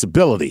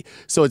responsibility.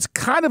 So it's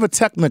kind of a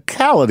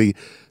technicality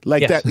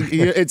like that.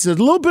 It's a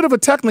little bit of a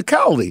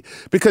technicality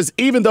because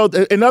even though,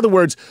 in other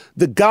words,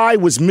 the guy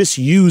was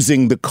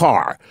misusing the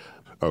car.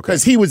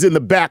 Because he was in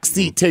the back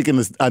seat taking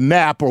a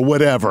nap or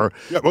whatever,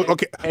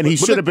 and he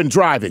should have been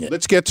driving it.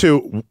 Let's get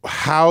to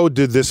how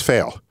did this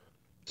fail?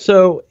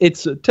 So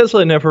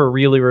Tesla never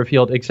really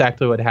revealed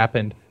exactly what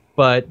happened,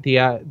 but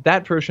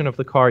that version of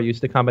the car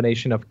used a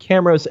combination of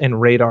cameras and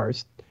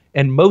radars,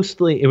 and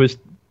mostly it was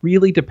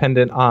really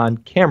dependent on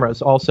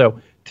cameras also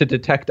to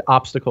detect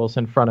obstacles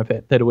in front of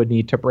it that it would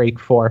need to brake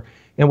for.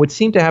 And what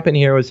seemed to happen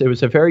here was it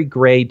was a very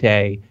gray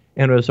day,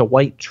 and it was a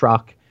white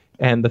truck.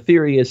 And the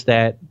theory is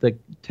that the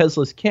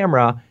Tesla's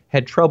camera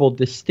had trouble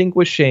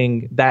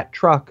distinguishing that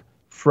truck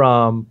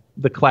from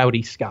the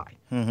cloudy sky.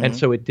 Mm-hmm. And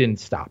so it didn't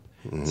stop.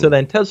 Mm-hmm. So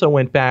then Tesla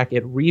went back,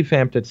 it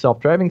revamped its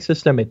self-driving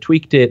system, it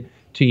tweaked it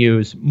to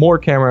use more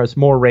cameras,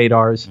 more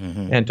radars,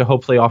 and to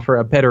hopefully offer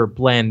a better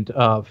blend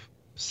of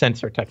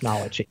sensor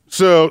technology.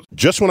 So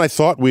just when I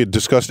thought we had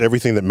discussed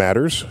everything that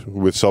matters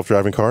with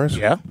self-driving cars,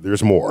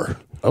 there's more.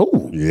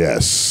 Oh.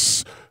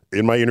 Yes.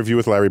 In my interview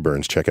with Larry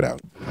Burns, check it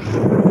out.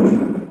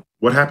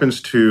 What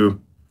happens to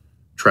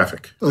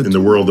traffic in the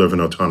world of an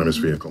autonomous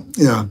vehicle?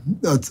 Yeah,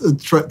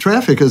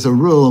 traffic is a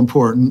real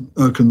important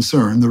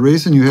concern. The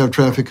reason you have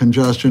traffic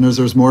congestion is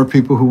there's more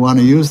people who want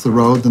to use the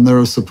road than there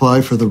is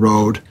supply for the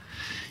road.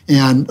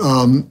 And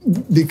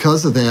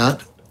because of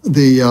that,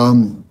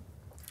 the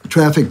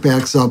traffic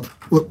backs up,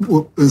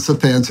 it's a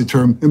fancy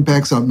term, it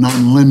backs up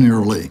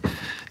non-linearly.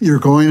 You're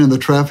going and the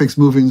traffic's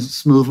moving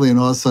smoothly and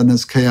all of a sudden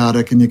it's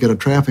chaotic and you get a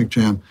traffic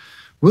jam.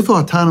 With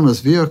autonomous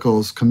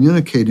vehicles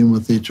communicating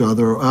with each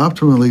other,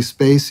 optimally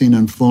spacing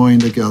and flowing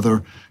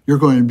together, you're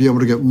going to be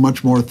able to get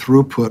much more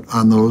throughput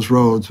on those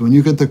roads. When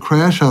you get the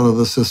crash out of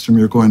the system,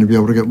 you're going to be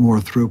able to get more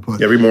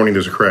throughput. Every morning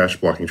there's a crash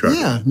blocking traffic.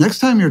 Yeah. Next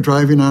time you're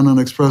driving on an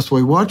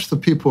expressway, watch the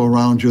people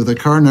around you. The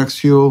car next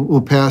to you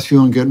will pass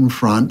you and get in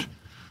front. A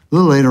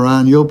little later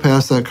on, you'll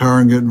pass that car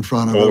and get in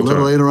front of it. A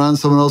little later on,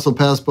 someone else will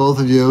pass both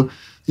of you.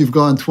 You've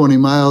gone 20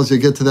 miles, you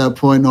get to that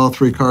point, and all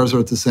three cars are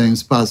at the same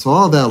spot. So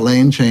all that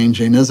lane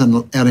changing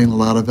isn't adding a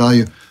lot of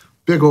value.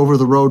 Big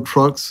over-the-road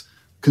trucks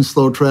can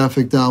slow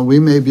traffic down. We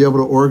may be able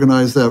to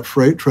organize that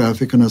freight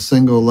traffic in a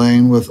single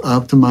lane with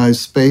optimized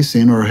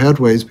spacing or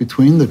headways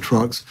between the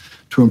trucks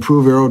to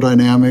improve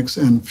aerodynamics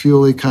and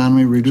fuel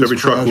economy, reduce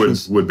crashes. So every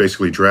crashes. truck would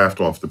basically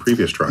draft off the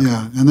previous truck.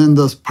 Yeah, and then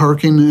the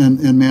parking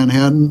in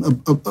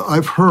Manhattan,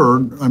 I've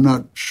heard, I'm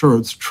not sure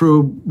it's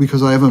true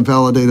because I haven't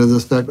validated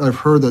this fact, I've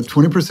heard that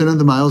 20% of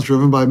the miles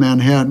driven by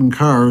Manhattan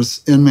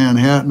cars in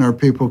Manhattan are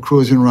people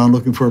cruising around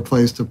looking for a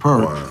place to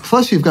park. Wow.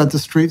 Plus you've got the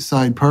street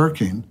side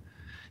parking.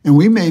 And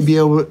we may be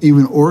able to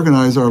even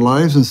organize our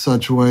lives in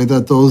such a way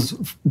that those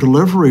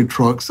delivery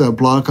trucks that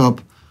block up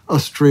a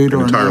street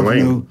or an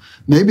avenue,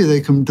 maybe they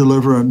can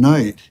deliver at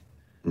night.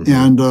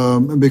 Mm-hmm.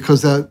 And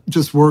because that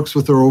just works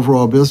with their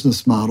overall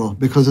business model,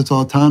 because it's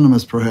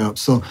autonomous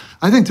perhaps. So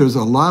I think there's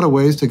a lot of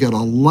ways to get a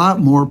lot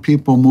more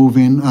people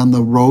moving on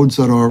the roads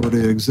that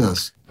already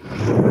exist.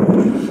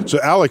 So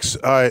Alex,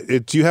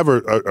 do you have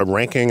a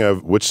ranking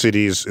of which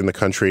cities in the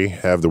country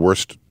have the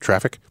worst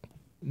traffic?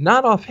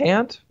 Not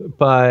offhand,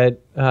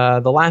 but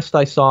the last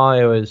I saw,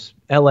 it was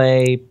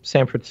L.A.,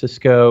 San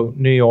Francisco,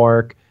 New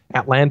York.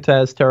 Atlanta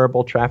has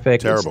terrible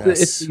traffic. Terrible.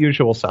 It's the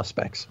usual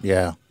suspects.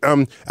 Yeah.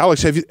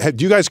 Alex, do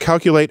you guys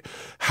calculate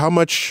how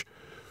much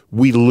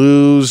we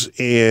lose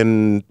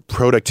in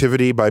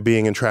productivity by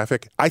being in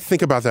traffic? I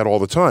think about that all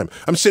the time.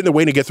 I'm sitting there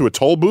waiting to get through a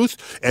toll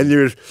booth, and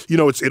there's,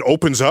 it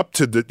opens up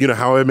to the,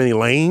 however many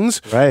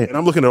lanes. Right. And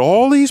I'm looking at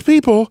all these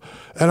people,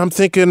 and I'm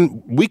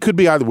thinking we could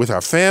be either with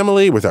our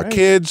family, with our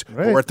kids,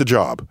 or at the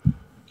job.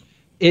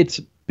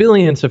 It's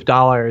billions of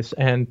dollars,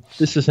 and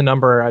this is a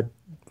number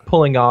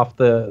pulling off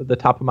the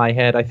top of my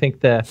head. I think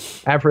the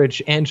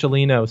average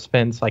Angelino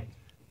spends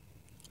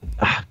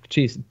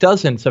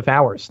dozens of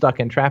hours stuck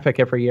in traffic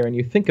every year. And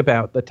you think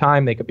about the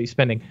time they could be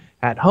spending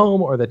at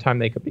home or the time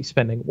they could be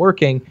spending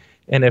working.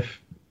 And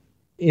if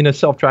in a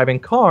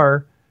self-driving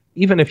car,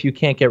 even if you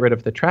can't get rid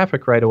of the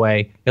traffic right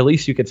away, at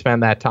least you could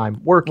spend that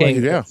time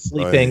working,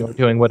 sleeping, or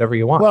doing whatever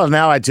you want. Well,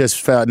 now I just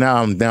felt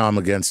now I'm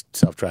against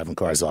self-driving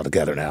cars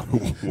altogether now.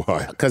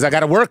 Why? Because I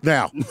got to work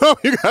now. No,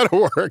 you got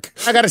to work.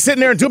 I got to sit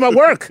in there and do my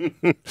work.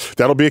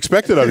 That'll be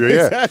expected of you.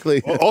 Yeah,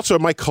 exactly. Also,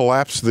 it might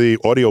collapse the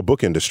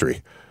audiobook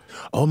industry.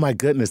 Oh my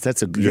goodness,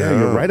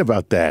 you're right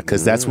about that,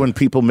 because that's when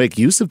people make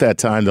use of that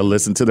time to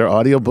listen to their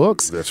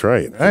audiobooks. That's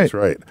right. That's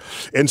right.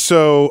 And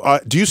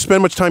so, do you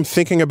spend much time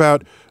thinking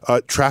about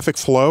traffic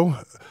flow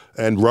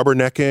and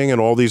rubbernecking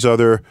and all these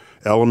other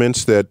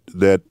elements that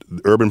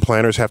urban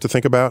planners have to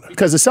think about?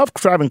 Because a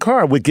self-driving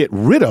car would it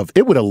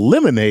would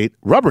eliminate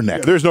rubbernecking.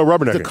 Yeah, there's no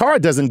rubbernecking. The car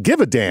doesn't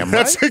give a damn, right?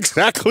 That's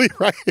exactly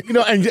right.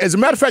 And as a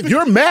matter of fact,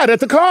 you're mad at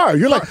the car.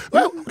 You're like,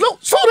 no,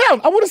 slow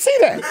down. I want to see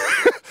that.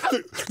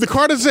 The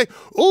car doesn't say,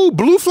 oh,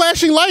 blue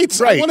flashing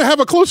lights. Right. I want to have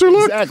a closer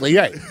look. Exactly,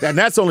 right. And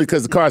that's only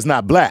because the car's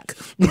not black.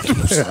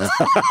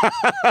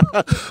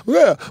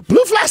 Yeah,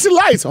 blue flashing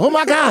lights. Oh,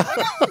 my God.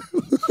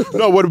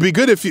 No, what would be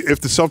good if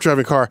the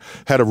self-driving car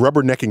had a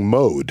rubbernecking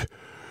mode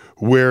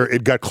where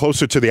it got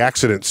closer to the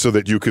accident so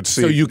that you could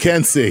see. So you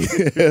can see.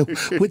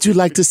 Would you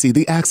like to see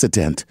the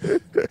accident?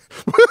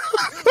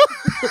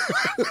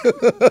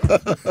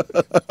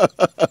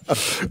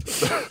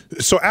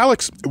 So,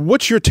 Alex,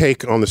 what's your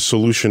take on the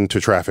solution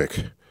to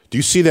traffic? Do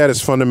you see that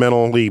as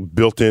fundamentally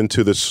built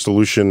into the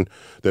solution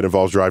that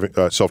involves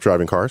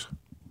self-driving cars?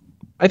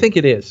 I think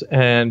it is.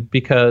 And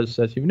because,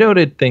 as you've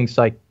noted, things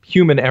like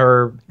human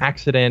error,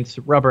 accidents,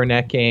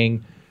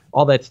 rubbernecking,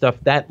 all that stuff,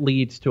 that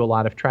leads to a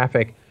lot of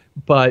traffic.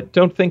 But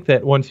don't think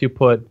that once you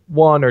put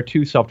one or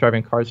two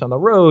self-driving cars on the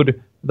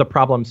road, the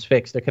problem's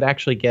fixed. It could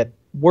actually get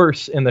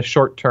worse in the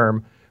short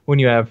term when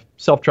you have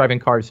self-driving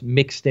cars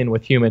mixed in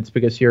with humans,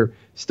 because you're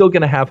still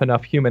going to have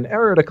enough human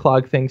error to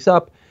clog things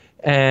up.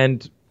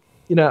 And,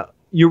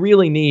 you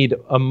really need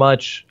a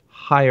much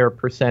higher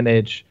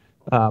percentage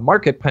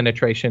market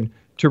penetration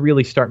to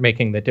really start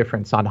making the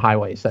difference on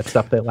highways. That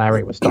stuff that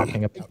Larry was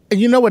talking about. And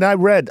you know what I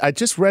read? I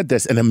just read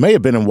this, and it may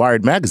have been in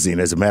Wired magazine,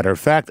 as a matter of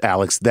fact,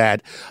 Alex,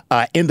 that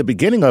in the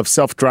beginning of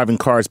self-driving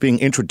cars being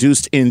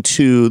introduced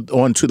onto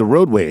the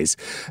roadways,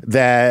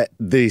 that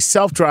the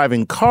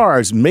self-driving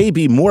cars may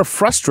be more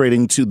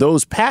frustrating to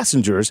those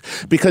passengers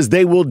because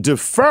they will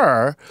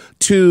defer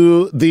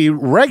to the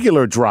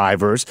regular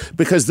drivers,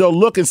 because they'll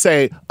look and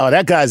say, oh,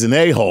 that guy's an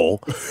a-hole.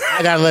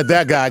 I got to let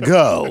that guy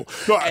go.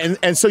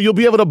 And so you'll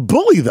be able to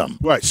bully them.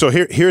 Right. So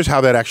here's how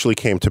that actually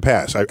came to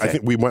pass. I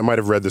think we might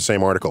have read the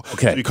same article.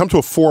 Okay. So you come to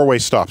a four-way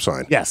stop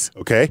sign. Yes.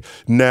 Okay.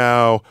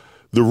 Now,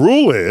 the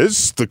rule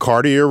is the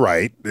car to your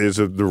right is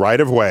the right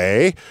of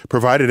way,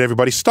 provided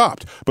everybody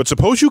stopped. But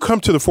suppose you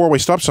come to the four-way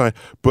stop sign,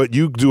 but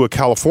you do a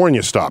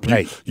California stop.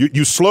 Right.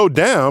 You slowed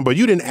down, but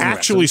you didn't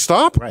actually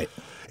stop. Right.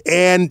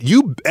 And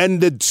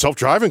the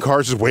self-driving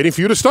cars is waiting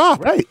for you to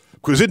stop. Right.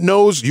 Because it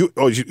knows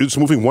it's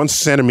moving 1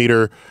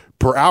 centimeter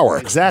per hour.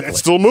 Exactly. It's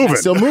still moving.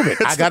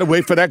 I got to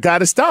wait for that guy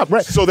to stop.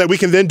 Right. So that we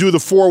can then do the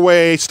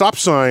four-way stop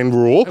sign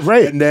rule.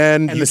 Right. And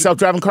then the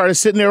self-driving car is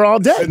sitting there all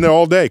day. Sitting there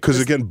all day because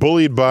they're getting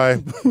bullied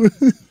by...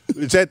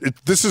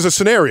 This is a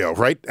scenario,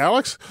 right,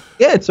 Alex?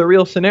 Yeah, it's a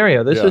real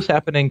scenario. This was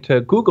happening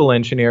to Google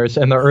engineers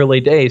in the early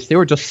days. They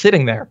were just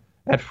sitting there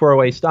at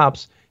four-way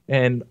stops,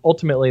 and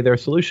ultimately their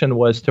solution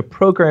was to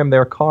program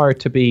their car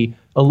to be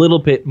a little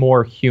bit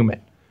more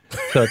human.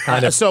 So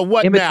kind of. So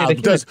what now?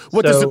 What does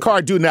So- the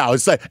car do now?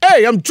 It's like,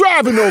 hey, I'm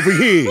driving over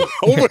here.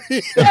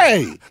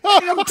 Hey,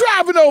 I'm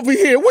driving over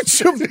here. What's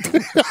your...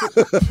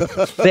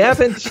 They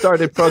haven't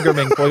started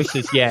programming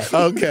voices yet.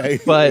 Okay.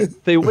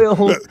 But they will.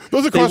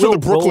 Those are they cars from will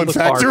the Brooklyn roll the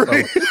car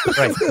factory. forward.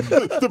 Right.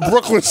 The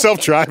Brooklyn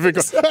self-driving.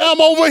 I'm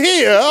over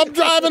here. I'm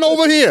driving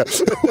over here.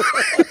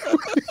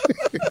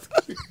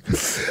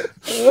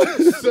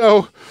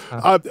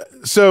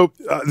 So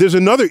there's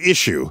another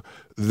issue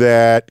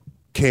that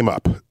came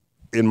up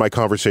in my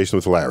conversation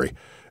with Larry,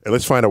 and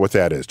let's find out what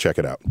that is. Check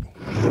it out.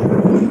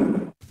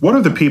 What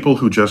are the people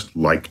who just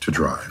like to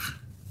drive?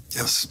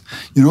 Yes.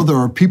 There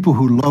are people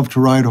who love to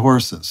ride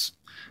horses,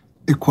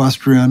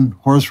 equestrian,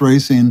 horse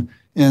racing,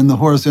 and the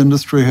horse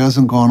industry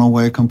hasn't gone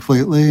away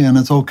completely, and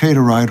it's okay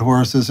to ride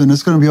horses, and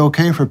it's going to be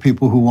okay for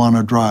people who want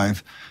to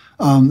drive.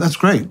 That's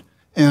great.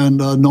 And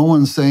no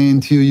one's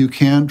saying to you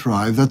can't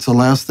drive. That's the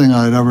last thing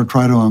I'd ever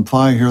try to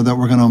imply here, that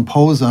we're going to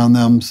impose on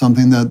them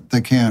something that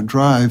they can't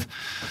drive.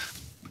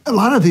 A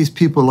lot of these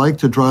people like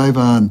to drive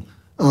on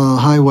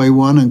Highway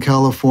 1 in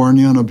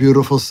California on a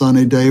beautiful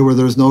sunny day where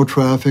there's no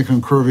traffic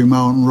and curving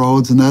mountain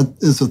roads, and that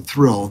is a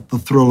thrill, the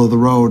thrill of the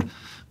road.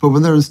 But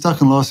when they're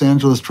stuck in Los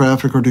Angeles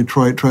traffic or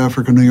Detroit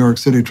traffic or New York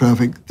City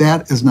traffic,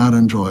 that is not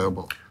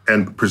enjoyable.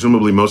 And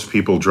presumably most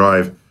people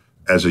drive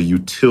as a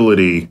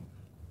utility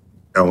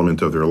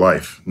element of their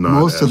life,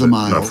 not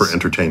for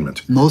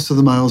entertainment. Most of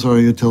the miles are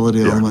a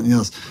utility element,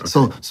 yes.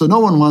 Okay. So no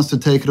one wants to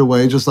take it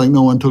away, just like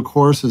no one took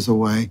horses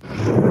away.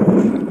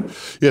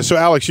 Yeah, so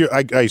Alex,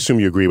 I assume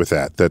you agree with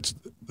that.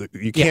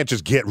 You can't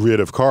just get rid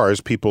of cars.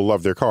 People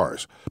love their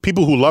cars.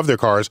 People who love their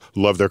cars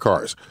love their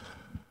cars.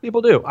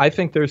 People do. I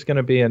think there's going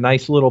to be a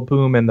nice little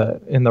boom in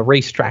the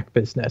racetrack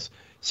business,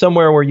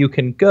 somewhere where you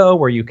can go,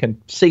 where you can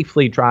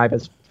safely drive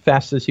as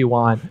fast as you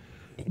want.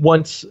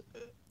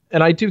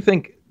 And I do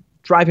think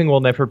driving will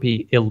never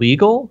be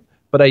illegal,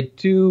 but I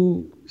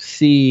do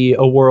see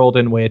a world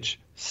in which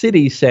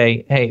cities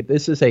say, hey,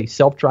 this is a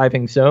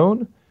self-driving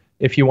zone.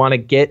 If you want to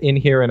get in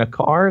here in a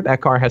car,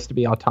 that car has to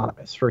be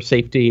autonomous for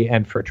safety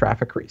and for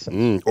traffic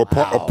reasons. Or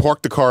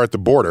park the car at the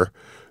border,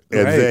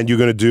 and then you're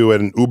going to do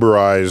an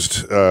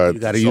Uberized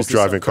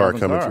self-driving car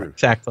coming through.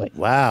 Exactly.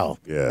 Wow.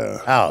 Yeah.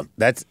 Wow.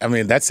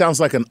 That sounds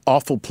like an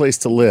awful place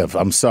to live.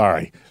 I'm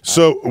sorry.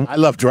 So I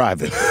love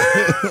driving.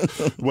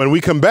 When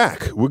we come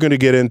back, we're going to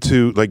get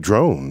into like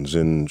drones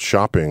and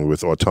shopping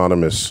with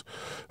autonomous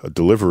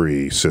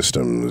delivery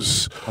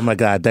systems. Oh my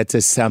God, that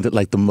just sounded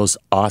like the most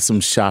awesome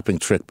shopping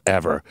trip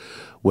ever,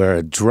 where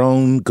a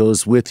drone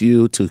goes with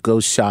you to go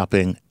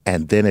shopping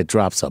and then it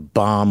drops a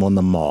bomb on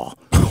the mall.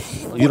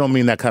 You don't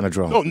mean that kind of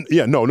drone?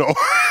 No. Not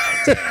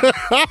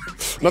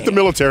the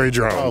military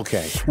drone.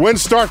 Okay. When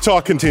Star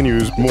Talk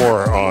continues,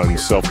 more on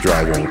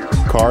self-driving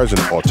cars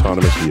and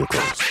autonomous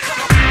vehicles.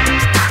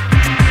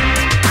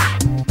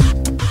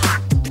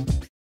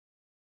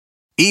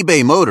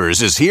 eBay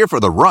Motors is here for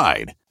the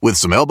ride. With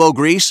some elbow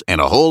grease and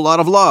a whole lot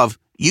of love,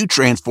 you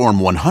transform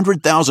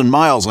 100,000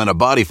 miles and a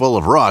body full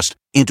of rust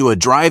into a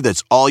drive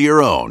that's all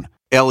your own.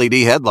 LED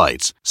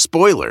headlights,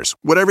 spoilers,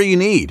 whatever you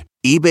need,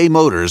 eBay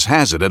Motors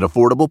has it at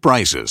affordable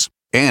prices.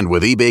 And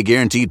with eBay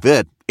Guaranteed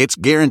Fit, it's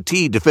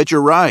guaranteed to fit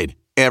your ride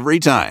every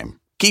time.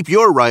 Keep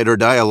your ride or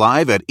die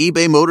alive at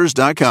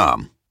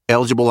ebaymotors.com.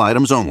 Eligible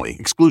items only.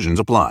 Exclusions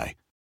apply.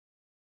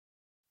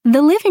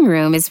 The living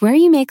room is where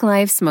you make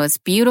life's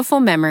most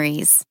beautiful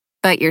memories.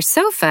 But your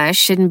sofa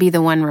shouldn't be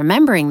the one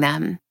remembering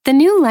them. The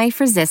new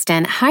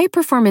life-resistant,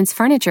 high-performance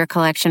furniture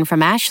collection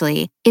from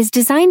Ashley is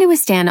designed to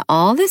withstand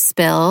all the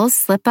spills,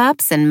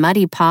 slip-ups, and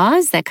muddy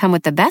paws that come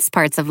with the best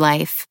parts of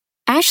life.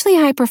 Ashley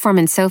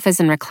high-performance sofas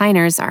and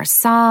recliners are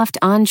soft,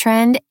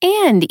 on-trend,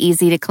 and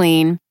easy to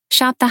clean.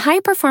 Shop the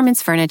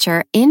high-performance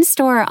furniture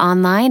in-store or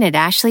online at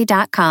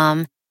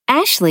ashley.com.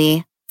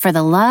 Ashley, for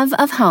the love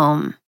of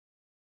home.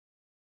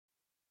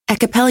 At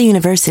Capella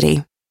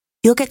University,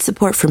 you'll get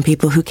support from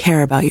people who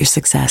care about your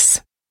success.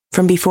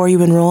 From before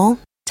you enroll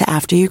to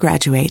after you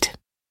graduate,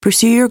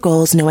 pursue your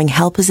goals knowing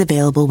help is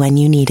available when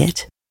you need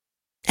it.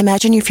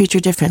 Imagine your future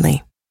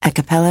differently at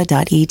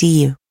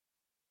capella.edu.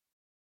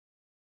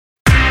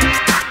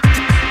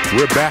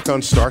 We're back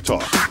on Star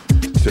Talk.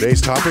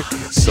 Today's topic,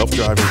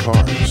 self-driving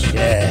cars.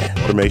 Yeah.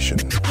 Automation.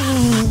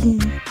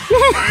 I'm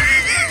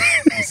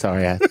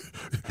sorry.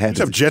 Just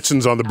have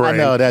Jetsons on the brain. I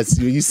know, that's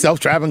you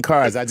self-driving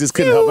cars. I just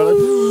couldn't help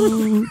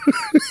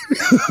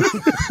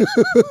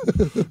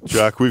it.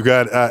 Chuck, we've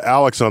got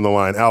Alex on the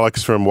line.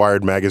 Alex from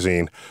Wired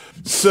Magazine.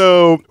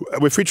 So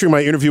we're featuring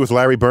my interview with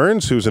Larry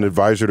Burns, who's an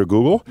advisor to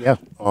Google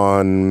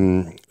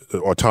on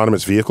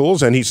autonomous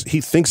vehicles, and he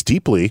thinks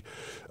deeply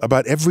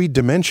about every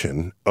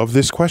dimension of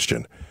this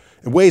question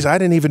in ways I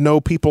didn't even know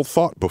people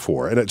thought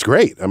before. And it's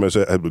great. I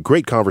had a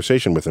great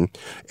conversation with him.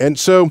 And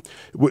so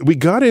we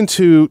got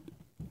into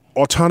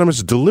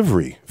autonomous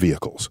delivery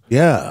vehicles.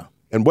 Yeah.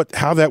 And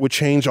how that would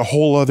change a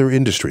whole other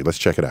industry. Let's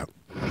check it out.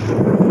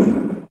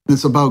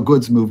 It's about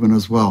goods movement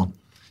as well.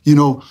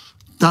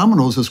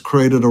 Domino's has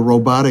created a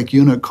robotic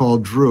unit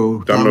called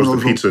Drew.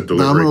 Domino's Pizza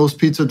Delivery. Domino's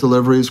Pizza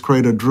Delivery has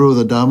created Drew,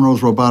 the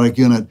Domino's robotic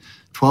unit.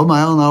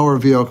 12-mile-an-hour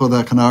vehicle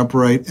that can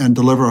operate and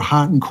deliver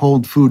hot and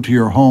cold food to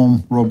your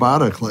home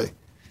robotically.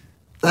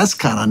 That's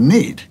kind of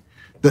neat.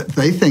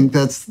 They think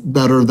that's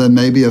better than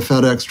maybe a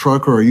FedEx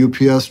truck or a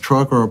UPS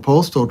truck or a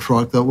postal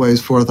truck that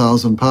weighs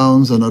 4,000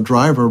 pounds and a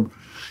driver.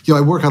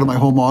 I work out of my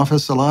home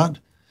office a lot,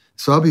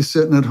 so I'll be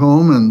sitting at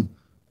home and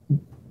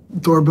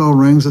doorbell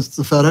rings, it's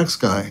the FedEx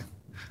guy.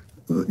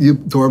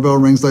 Doorbell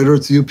rings later,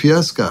 it's the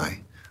UPS guy.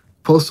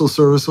 Postal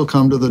service will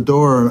come to the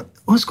door.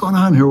 What's going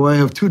on here? Well, I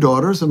have 2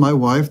 daughters and my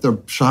wife. They're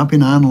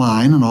shopping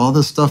online, and all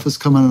this stuff is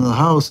coming into the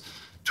house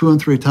 2 and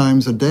 3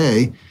 times a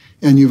day.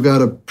 And you've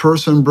got a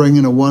person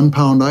bringing a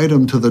 1-pound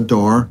item to the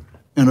door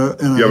and a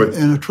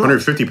truck.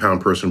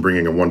 150-pound person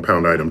bringing a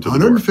 1-pound item to the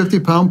door.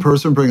 150-pound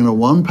person bringing a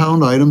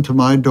 1-pound item to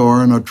my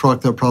door in a truck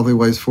that probably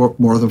weighs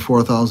more than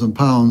 4,000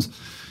 pounds.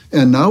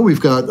 And now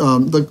we've got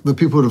the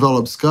people who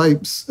developed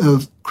Skype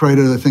have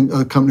created, I think,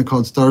 a company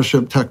called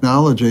Starship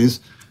Technologies.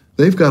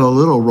 They've got a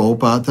little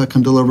robot that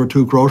can deliver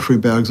 2 grocery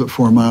bags at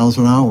 4 miles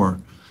an hour.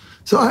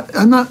 So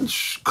I'm not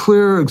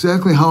clear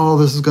exactly how all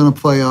this is going to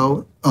play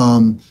out.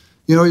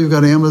 You've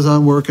got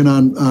Amazon working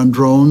on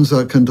drones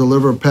that can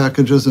deliver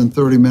packages in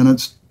 30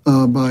 minutes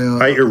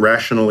I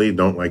irrationally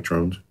don't like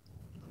drones.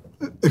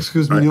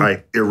 Excuse me?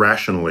 I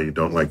irrationally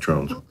don't like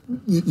drones.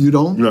 You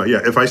don't? No,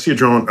 yeah. If I see a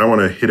drone, I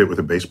want to hit it with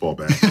a baseball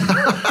bat.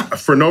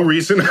 For no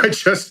reason.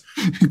 Is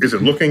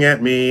it looking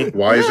at me?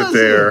 Why is it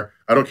there?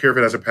 I don't care if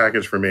it has a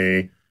package for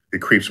me. It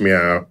creeps me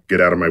out.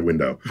 Get out of my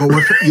window. But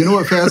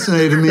what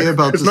fascinated me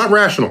about it's not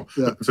rational.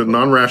 Yeah. It's a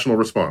non-rational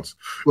response.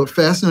 What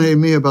fascinated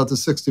me about the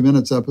 60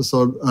 Minutes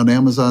episode on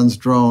Amazon's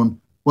drone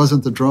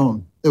wasn't the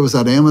drone. It was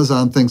that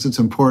Amazon thinks it's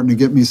important to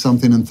get me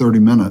something in 30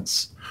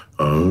 minutes.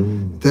 Oh.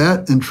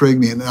 That intrigued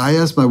me. And I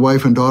asked my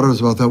wife and daughters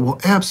about that. Well,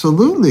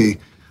 absolutely.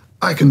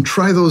 I can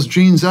try those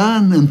jeans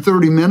on in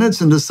 30 minutes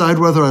and decide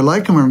whether I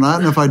like them or not.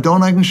 And if I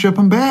don't, I can ship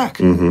them back.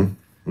 Mm-hmm.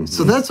 Mm-hmm.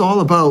 So that's all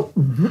about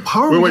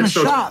how are we going to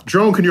shop?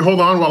 Drone, can you hold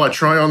on while I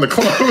try on the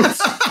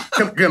clothes?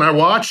 Can I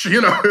watch?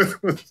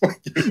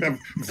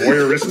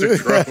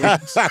 Voyeuristic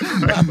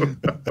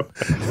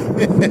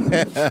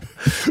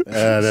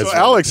drones. So,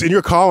 Alex, in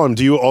your column,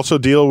 do you also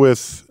deal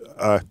with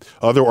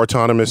other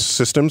autonomous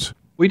systems?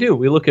 We do.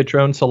 We look at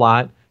drones a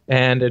lot,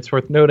 and it's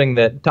worth noting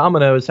that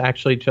Domino's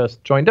actually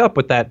just joined up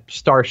with that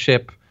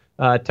Starship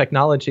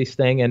Technologies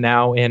thing, and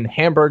now in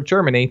Hamburg,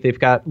 Germany, they've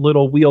got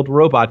little wheeled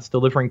robots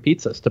delivering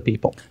pizzas to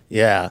people.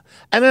 Yeah,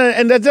 and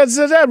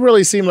that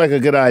really seemed like a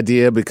good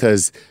idea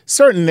because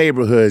certain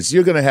neighborhoods,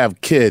 you're going to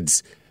have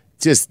kids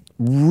just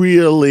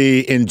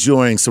really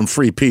enjoying some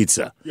free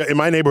pizza. Yeah, in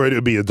my neighborhood, it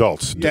would be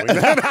adults doing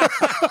that.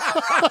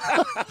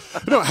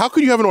 How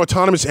could you have an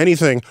autonomous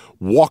anything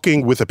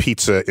walking with a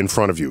pizza in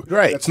front of you?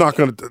 Right. That's not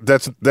going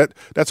to.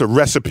 That's a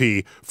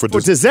recipe for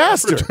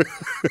disaster.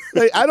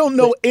 I don't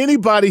know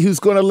anybody who's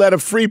going to let a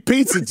free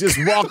pizza just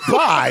walk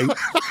by.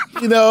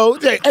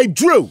 Hey,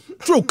 Drew,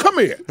 come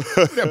here.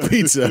 That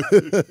pizza.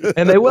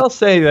 And they will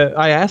say that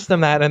I asked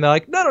them that, and they're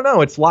like,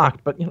 no, it's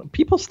locked. But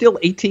people steal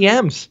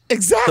ATMs.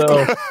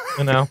 Exactly.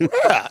 So,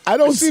 Yeah, I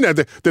don't see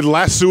that. They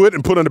lasso it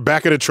and put it on the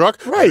back of the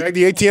truck. Right. Drag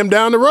the ATM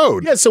down the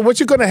road. Yeah. So what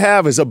you're going to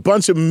have is a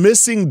bunch of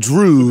missing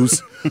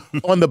Drews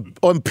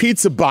on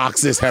pizza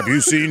boxes. Have you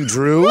seen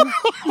Drew?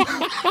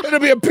 It'll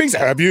be a pizza.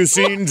 Have you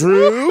seen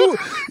Drew?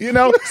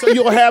 So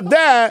you'll have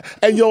that,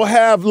 and you'll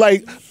have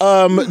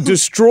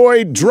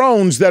destroyed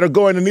drones that are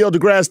going to Neil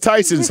deGrasse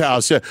Tyson's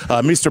house.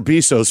 Mr.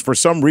 Bezos, for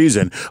some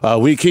reason,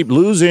 we keep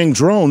losing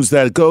drones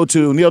that go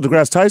to Neil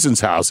deGrasse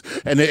Tyson's house,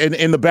 and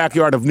in the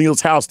backyard of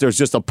Neil's house, there's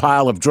just a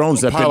pile of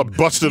drones that have been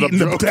busted up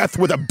to death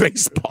with a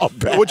baseball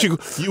bat. What you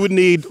would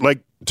need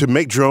to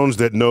make drones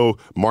that know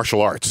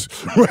martial arts.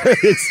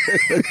 Right.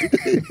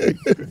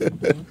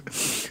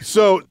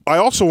 So I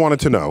also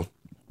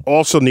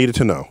needed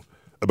to know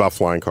about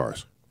flying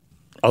cars.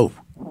 Oh,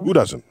 who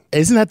doesn't?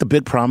 Isn't that the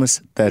big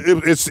promise? That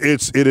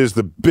it is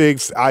the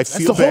big. I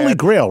feel that's the holy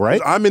grail,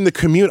 right? I'm in the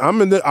community.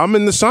 I'm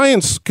in the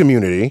science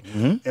community,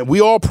 and we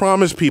all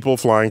promise people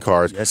flying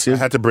cars. Yes, I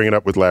had to bring it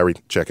up with Larry.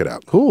 Check it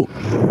out. Cool.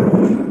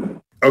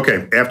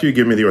 Okay, after you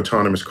give me the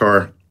autonomous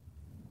car,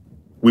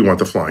 we want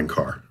the flying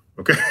car.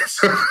 Okay,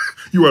 so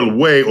you are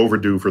way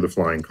overdue for the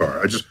flying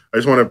car. I just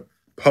want to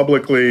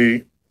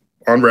publicly,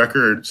 on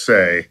record,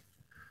 say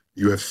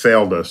You have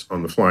failed us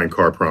on the flying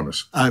car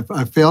promise. I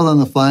failed on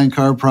the flying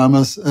car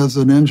promise as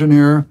an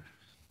engineer.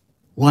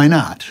 Why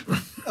not?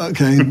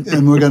 Okay,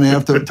 and we're going to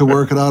have to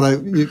work it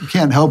out. You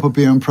can't help but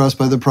be impressed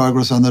by the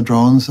progress on the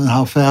drones and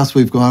how fast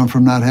we've gone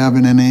from not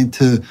having any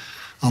to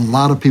a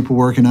lot of people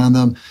working on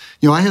them.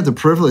 I had the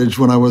privilege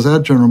when I was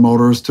at General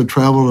Motors to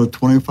travel to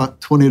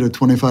 20 to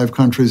 25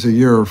 countries a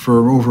year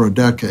for over a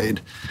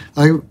decade.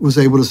 I was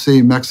able to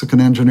see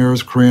Mexican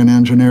engineers, Korean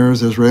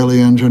engineers,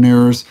 Israeli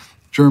engineers,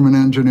 German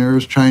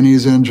engineers,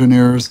 Chinese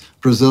engineers,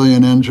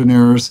 Brazilian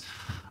engineers,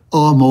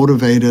 all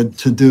motivated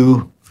to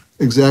do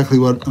exactly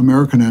what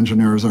American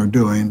engineers are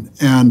doing.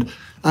 And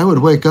I would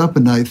wake up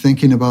at night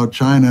thinking about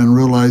China and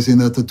realizing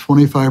that the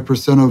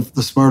 25% of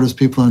the smartest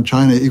people in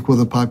China equal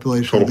the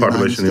population Total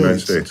population of the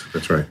United States.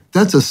 That's right.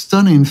 That's a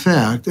stunning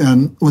fact.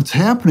 And what's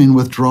happening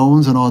with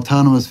drones and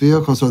autonomous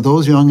vehicles are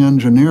those young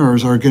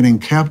engineers are getting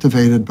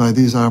captivated by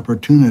these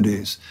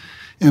opportunities.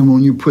 And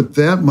when you put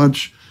that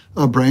much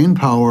brain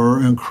power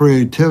and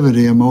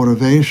creativity and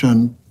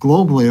motivation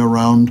globally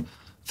around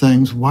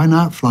things, why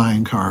not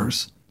flying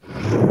cars?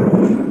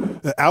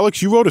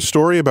 Alex, you wrote a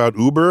story about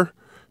Uber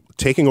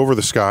taking over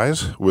the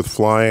skies with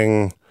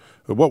flying.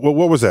 What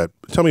was that?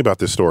 Tell me about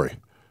this story.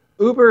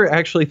 Uber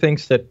actually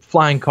thinks that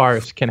flying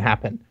cars can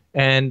happen.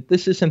 And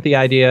this isn't the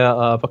idea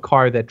of a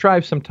car that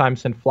drives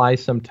sometimes and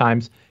flies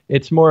sometimes.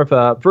 It's more of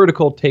a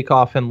vertical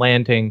takeoff and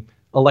landing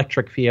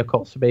electric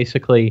vehicle. So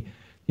basically,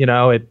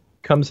 it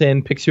comes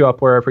in, picks you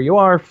up wherever you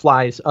are,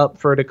 flies up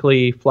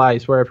vertically,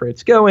 flies wherever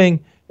it's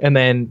going, and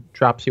then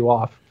drops you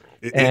off.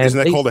 Isn't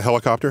that called a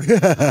helicopter?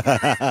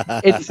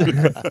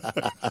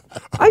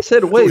 I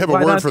said, wait, we have a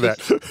word for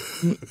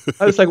that.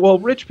 I was like, well,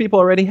 rich people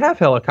already have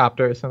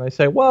helicopters. And I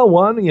say, well,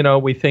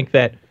 we think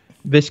that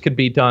this could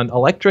be done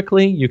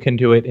electrically. You can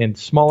do it in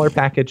smaller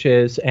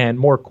packages and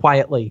more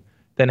quietly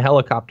than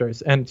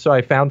helicopters. And so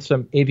I found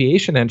some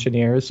aviation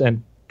engineers,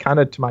 and kind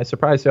of to my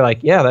surprise, they're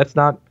like, yeah, that's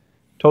not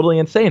totally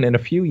insane. In a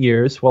few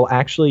years, we'll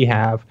actually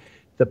have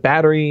the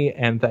battery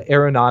and the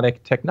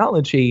aeronautic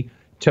technology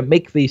to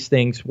make these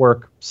things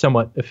work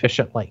somewhat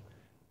efficiently.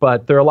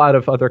 But there are a lot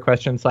of other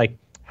questions like,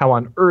 how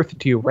on earth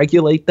do you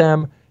regulate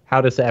them? How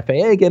does the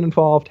FAA get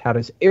involved? How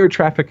does air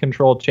traffic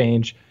control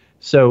change?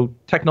 So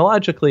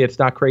technologically, it's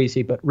not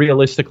crazy, but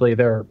realistically,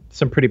 there are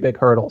some pretty big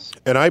hurdles.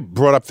 And I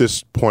brought up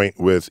this point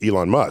with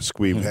Elon Musk.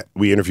 We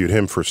interviewed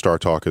him for Star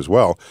Talk as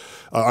well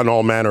on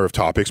all manner of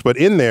topics. But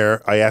in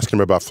there, I asked him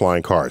about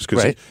flying cars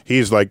because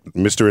he's like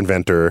Mr.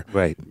 Inventor,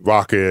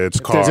 rockets,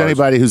 cars. If there's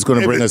anybody who's going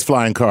to bring us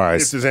flying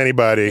cars, if there's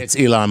anybody, it's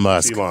Elon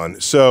Musk.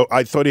 So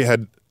I thought he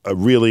had a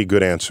really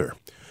good answer.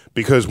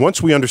 Because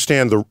once we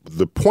understand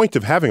the point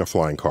of having a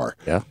flying car,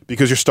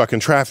 because you're stuck in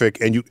traffic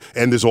and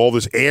there's all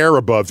this air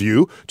above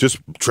you, just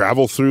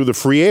travel through the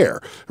free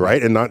air,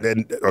 right?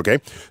 Okay.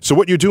 So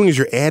what you're doing is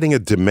you're adding a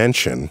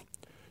dimension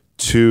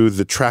to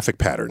the traffic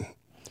pattern.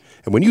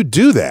 And when you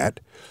do that,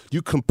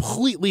 you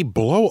completely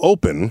blow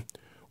open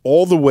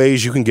all the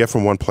ways you can get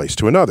from one place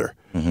to another.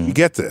 Mm-hmm. You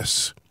get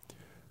this.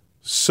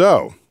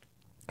 So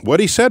what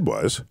he said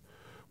was,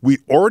 we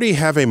already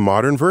have a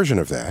modern version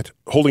of that,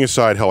 holding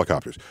aside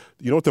helicopters.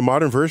 You know what the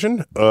modern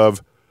version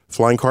of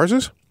flying cars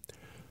is?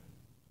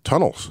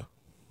 Tunnels.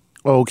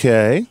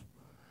 Okay.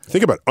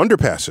 Think about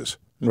underpasses.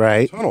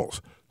 Right. Tunnels.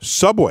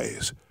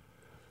 Subways.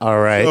 All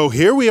right. So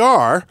here we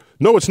are.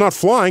 No, it's not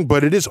flying,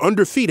 but it is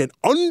under feet. And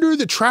under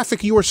the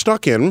traffic you are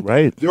stuck in,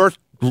 there are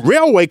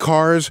railway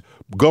cars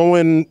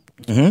going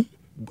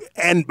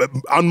and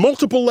on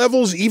multiple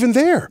levels even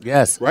there.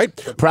 Yes. Right?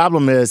 The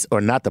problem is, or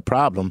not the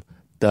problem,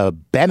 the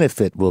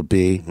benefit will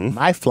be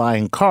my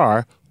flying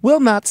car will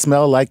not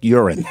smell like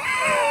urine.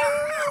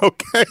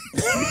 Okay.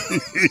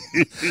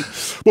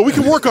 Well, we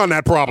can work on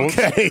that problem.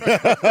 Okay.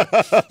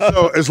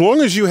 So as long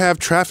as you have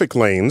traffic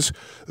lanes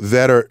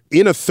that are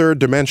in a third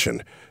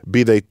dimension,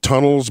 be they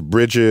tunnels,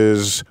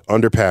 bridges,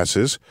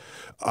 underpasses,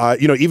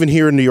 even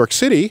here in New York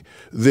City,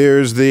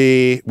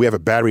 we have a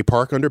Battery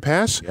Park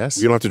underpass. Yes.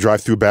 You don't have to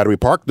drive through Battery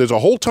Park. There's a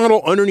whole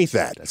tunnel underneath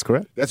that. That's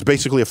correct. That's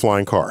basically a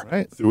flying car.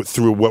 Right.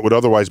 Through what would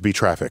otherwise be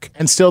traffic.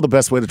 And still the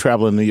best way to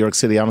travel in New York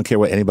City, I don't care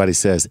what anybody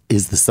says,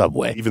 is the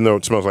subway. Even though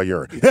it smells like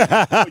urine.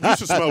 It used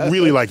to smell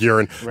really like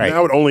urine. Right.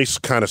 Now it only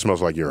kind of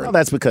smells like urine. Well,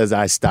 that's because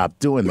I stopped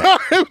doing that.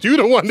 You're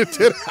the one that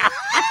did it.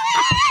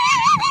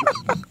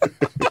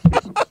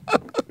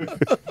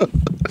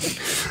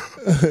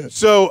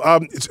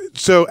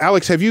 So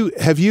Alex, have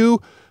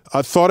you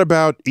thought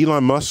about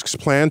Elon Musk's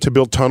plan to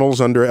build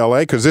tunnels under LA?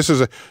 Because this is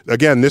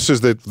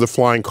the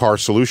flying car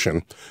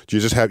solution. Do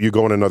you just have you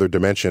go in another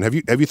dimension? Have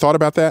you thought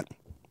about that?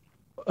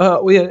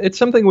 It's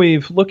something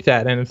we've looked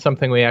at, and it's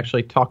something we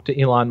actually talked to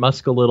Elon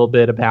Musk a little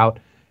bit about.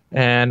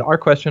 And our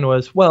question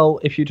was, well,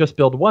 if you just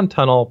build one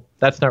tunnel,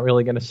 that's not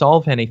really going to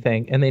solve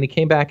anything. And then he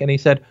came back and he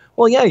said,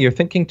 well, yeah, you're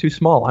thinking too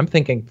small. I'm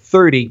thinking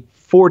 30,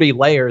 40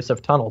 layers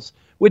of tunnels,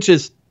 which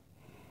is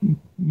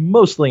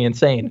mostly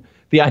insane.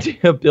 The idea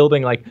of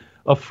building like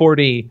a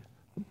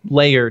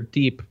 40-layer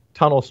deep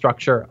tunnel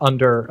structure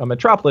under a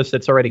metropolis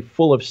that's already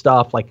full of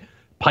stuff like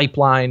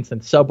pipelines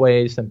and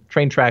subways and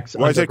train tracks.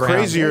 Why is that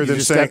crazier than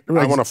saying,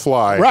 I want to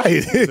fly?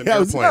 Right.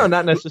 No,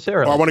 not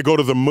necessarily. Or I want to go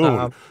to the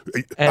moon.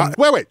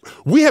 Wait.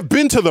 We have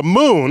been to the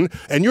moon,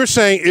 and you're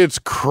saying it's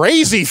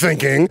crazy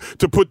thinking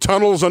to put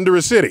tunnels under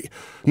a city.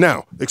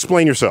 Now,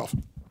 explain yourself.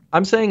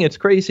 I'm saying it's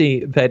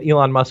crazy that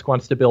Elon Musk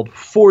wants to build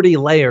 40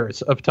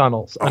 layers of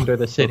tunnels under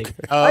the city.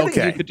 I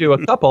think you could do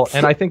a couple,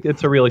 and I think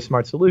it's a really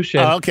smart solution.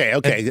 Okay.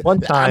 And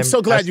one time, I'm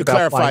so glad you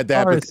clarified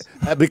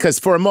that because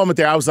for a moment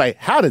there I was like,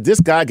 how did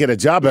this guy get a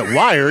job at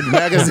Wired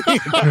magazine?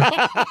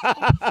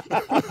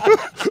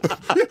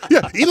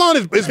 Yeah,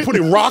 Elon is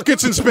putting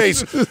rockets in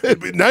space.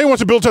 Now he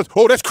wants to build tunnels.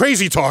 Oh, that's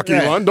crazy talk,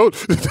 Elon. Don't.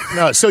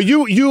 No, so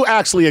you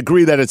actually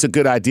agree that it's a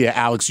good idea,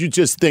 Alex. You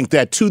just think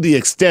that to the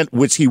extent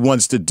which he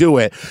wants to do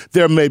it,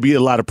 there may be a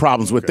lot of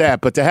problems with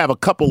that, but to have a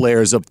couple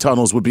layers of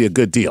tunnels would be a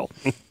good deal.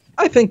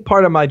 I think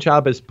part of my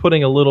job is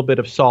putting a little bit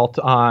of salt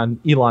on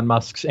Elon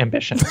Musk's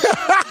ambitions.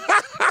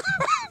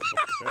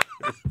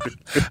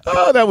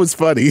 Oh, that was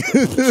funny.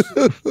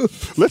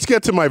 Let's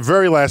get to my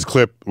very last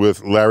clip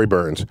with Larry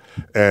Burns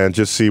and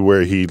just see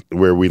where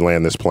we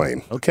land this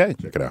plane. Okay.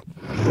 Check it out.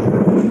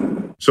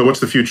 So what's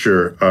the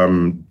future?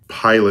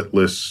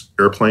 Pilotless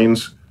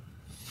airplanes,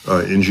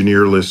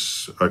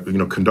 engineerless,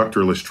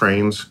 conductorless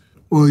trains.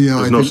 Well, yeah.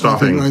 There's no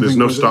stopping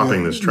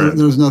this trend.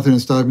 There's nothing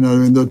stopping it. I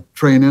mean, the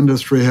train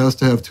industry has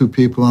to have two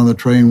people on the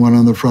train, one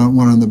on the front,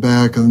 one on the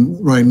back. And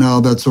right now,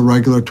 that's a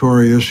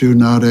regulatory issue,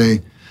 not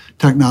a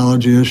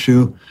technology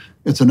issue.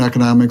 It's an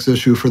economics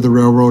issue for the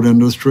railroad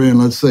industry. And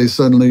let's say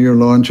suddenly you're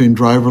launching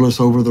driverless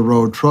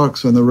over-the-road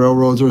trucks, and the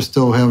railroads are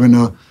still having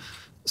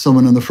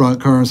someone in the front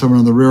car and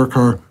someone in the rear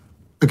car.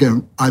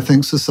 Again, I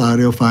think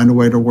society will find a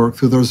way to work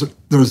through.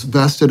 There's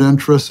vested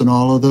interest in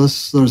all of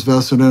this. There's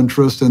vested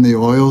interest in the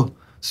oil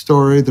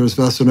story. There's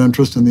vested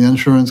interest in the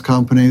insurance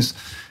companies,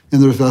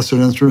 and there's vested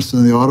interest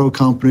in the auto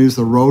companies,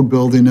 the road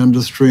building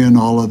industry, and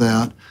all of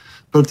that.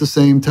 But at the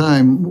same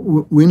time,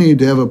 we need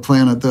to have a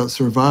planet that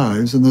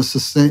survives, and the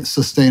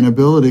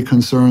sustainability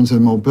concerns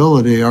in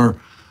mobility are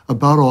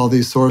about all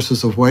these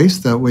sources of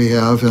waste that we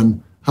have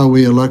and how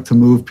we elect to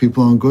move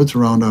people and goods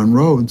around on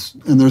roads.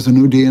 And there's a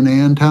new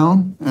DNA in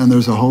town, and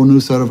there's a whole new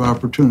set of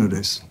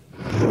opportunities.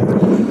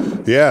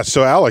 Yeah,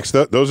 so Alex,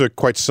 those are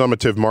quite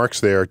summative marks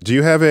there. Do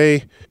you have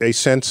a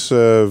sense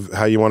of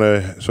how you want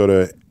to sort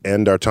of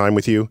end our time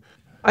with you?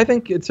 I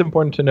think it's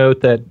important to note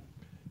that,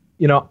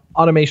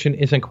 automation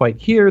isn't quite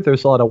here.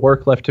 There's a lot of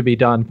work left to be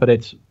done, but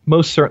it's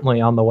most certainly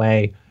on the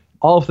way.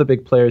 All of the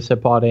big players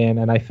have bought in,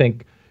 and I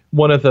think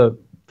one of the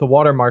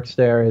watermarks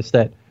there is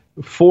that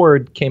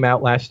Ford came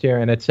out last year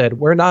and it said,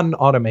 we're not an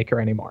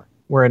automaker anymore.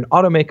 We're an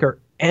automaker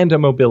and a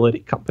mobility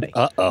company.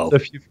 Uh-oh.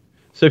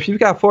 So if you've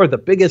got Ford,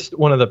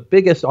 one of the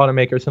biggest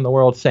automakers in the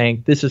world,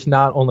 saying this is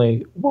not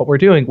only what we're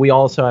doing, we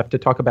also have to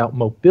talk about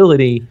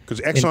mobility. Because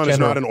Exxon is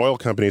not an oil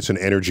company; it's an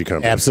energy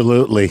company.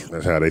 Absolutely,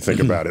 that's how they think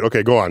about it.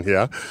 Okay, go on.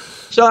 Yeah.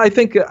 So I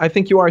think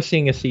you are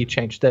seeing a sea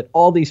change, that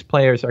all these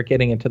players are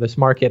getting into this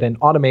market, and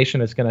automation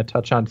is going to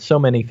touch on so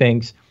many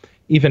things,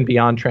 even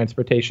beyond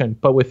transportation.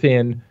 But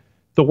within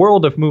the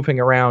world of moving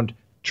around,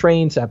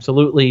 trains,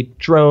 absolutely,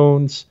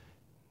 drones,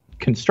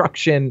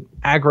 construction,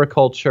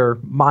 agriculture,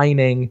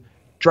 mining,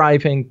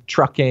 driving,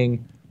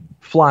 trucking,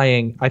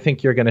 flying, I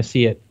think you're going to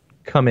see it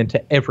come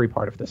into every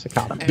part of this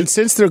economy. And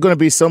since there are going to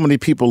be so many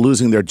people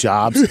losing their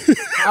jobs,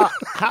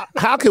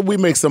 how can we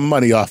make some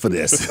money off of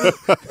this?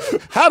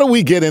 How do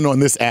we get in on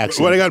this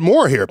action? Well, I got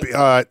more here.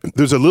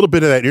 There's a little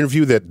bit of that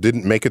interview that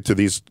didn't make it to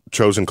these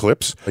chosen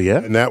clips. Oh, yeah?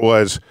 And that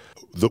was,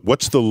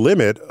 what's the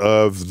limit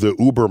of the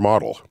Uber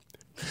model?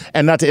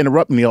 And not to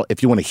interrupt, Neil,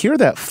 if you want to hear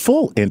that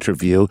full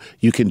interview,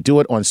 you can do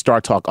it on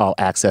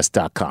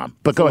StarTalkAllAccess.com.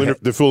 But go ahead.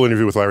 The full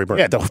interview with Larry Burns.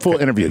 Yeah, the full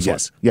interview,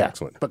 yes. Yeah.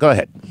 Excellent. But go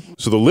ahead.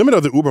 So the limit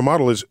of the Uber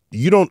model is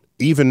you don't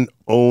even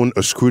own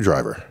a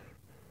screwdriver.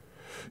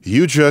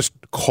 You just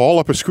call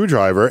up a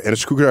screwdriver, and a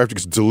screwdriver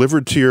gets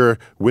delivered to your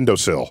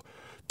windowsill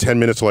 10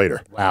 minutes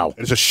later. Wow. And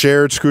it's a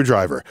shared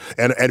screwdriver.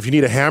 And if you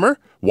need a hammer,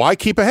 why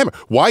keep a hammer?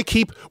 Why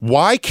keep the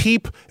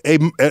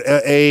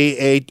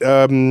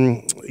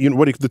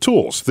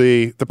tools,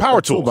 the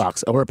power tools?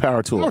 Toolbox or a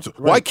power tool. Right.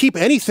 Why keep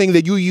anything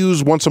that you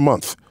use once a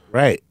month?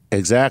 Right.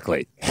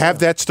 Exactly. Have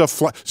that stuff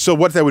fly. So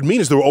what that would mean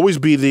is there will always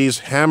be these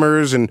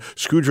hammers and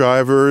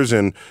screwdrivers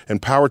and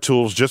power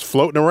tools just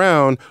floating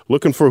around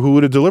looking for who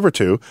to deliver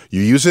to.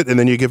 You use it and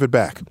then you give it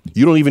back.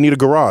 You don't even need a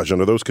garage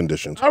under those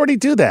conditions. I already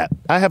do that.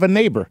 I have a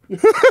neighbor.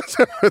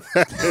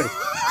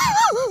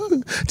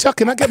 Chuck,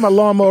 can I get my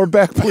lawnmower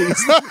back, please?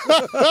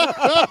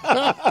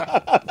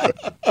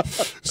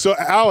 So,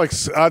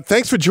 Alex,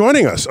 thanks for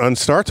joining us on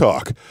Star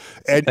Talk.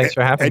 Thanks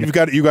for having me.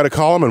 And you got a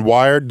column on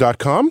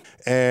Wired.com?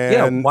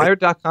 Yeah,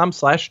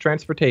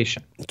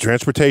 Wired.com/transportation.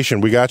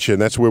 Transportation, we got you,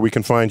 and that's where we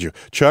can find you.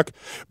 Chuck,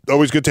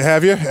 always good to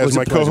have you as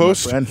my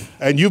co-host. My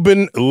and you've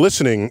been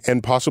listening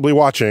and possibly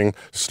watching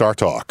Star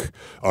Talk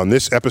on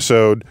this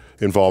episode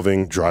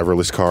involving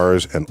driverless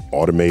cars and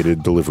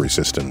automated delivery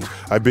systems.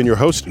 I've been your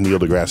host, Neil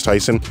deGrasse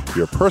Tyson,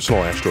 your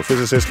personal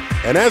astrophysicist,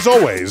 and as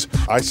always,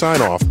 I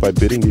sign off by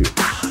bidding you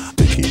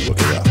to keep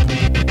looking up.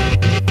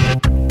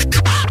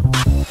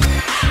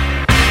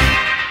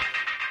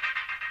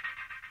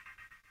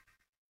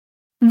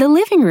 The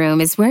living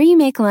room is where you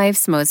make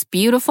life's most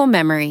beautiful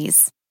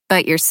memories.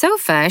 But your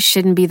sofa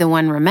shouldn't be the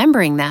one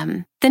remembering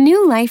them. The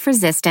new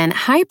life-resistant,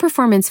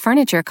 high-performance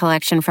furniture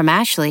collection from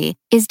Ashley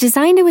is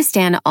designed to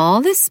withstand all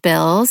the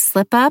spills,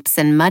 slip-ups,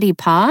 and muddy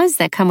paws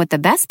that come with the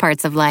best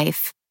parts of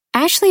life.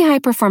 Ashley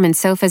high-performance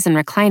sofas and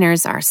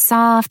recliners are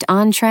soft,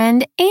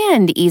 on-trend,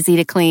 and easy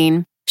to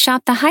clean.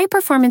 Shop the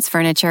high-performance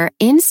furniture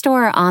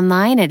in-store or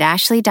online at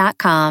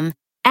ashley.com.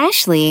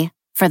 Ashley,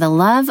 for the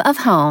love of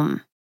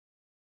home.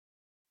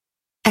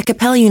 At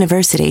Capella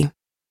University,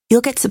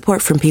 you'll get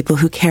support from people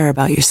who care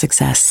about your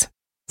success.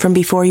 From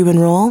before you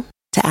enroll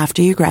to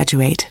after you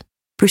graduate,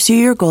 pursue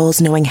your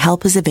goals knowing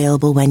help is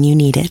available when you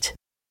need it.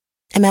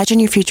 Imagine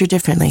your future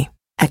differently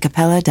at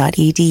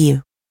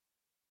capella.edu.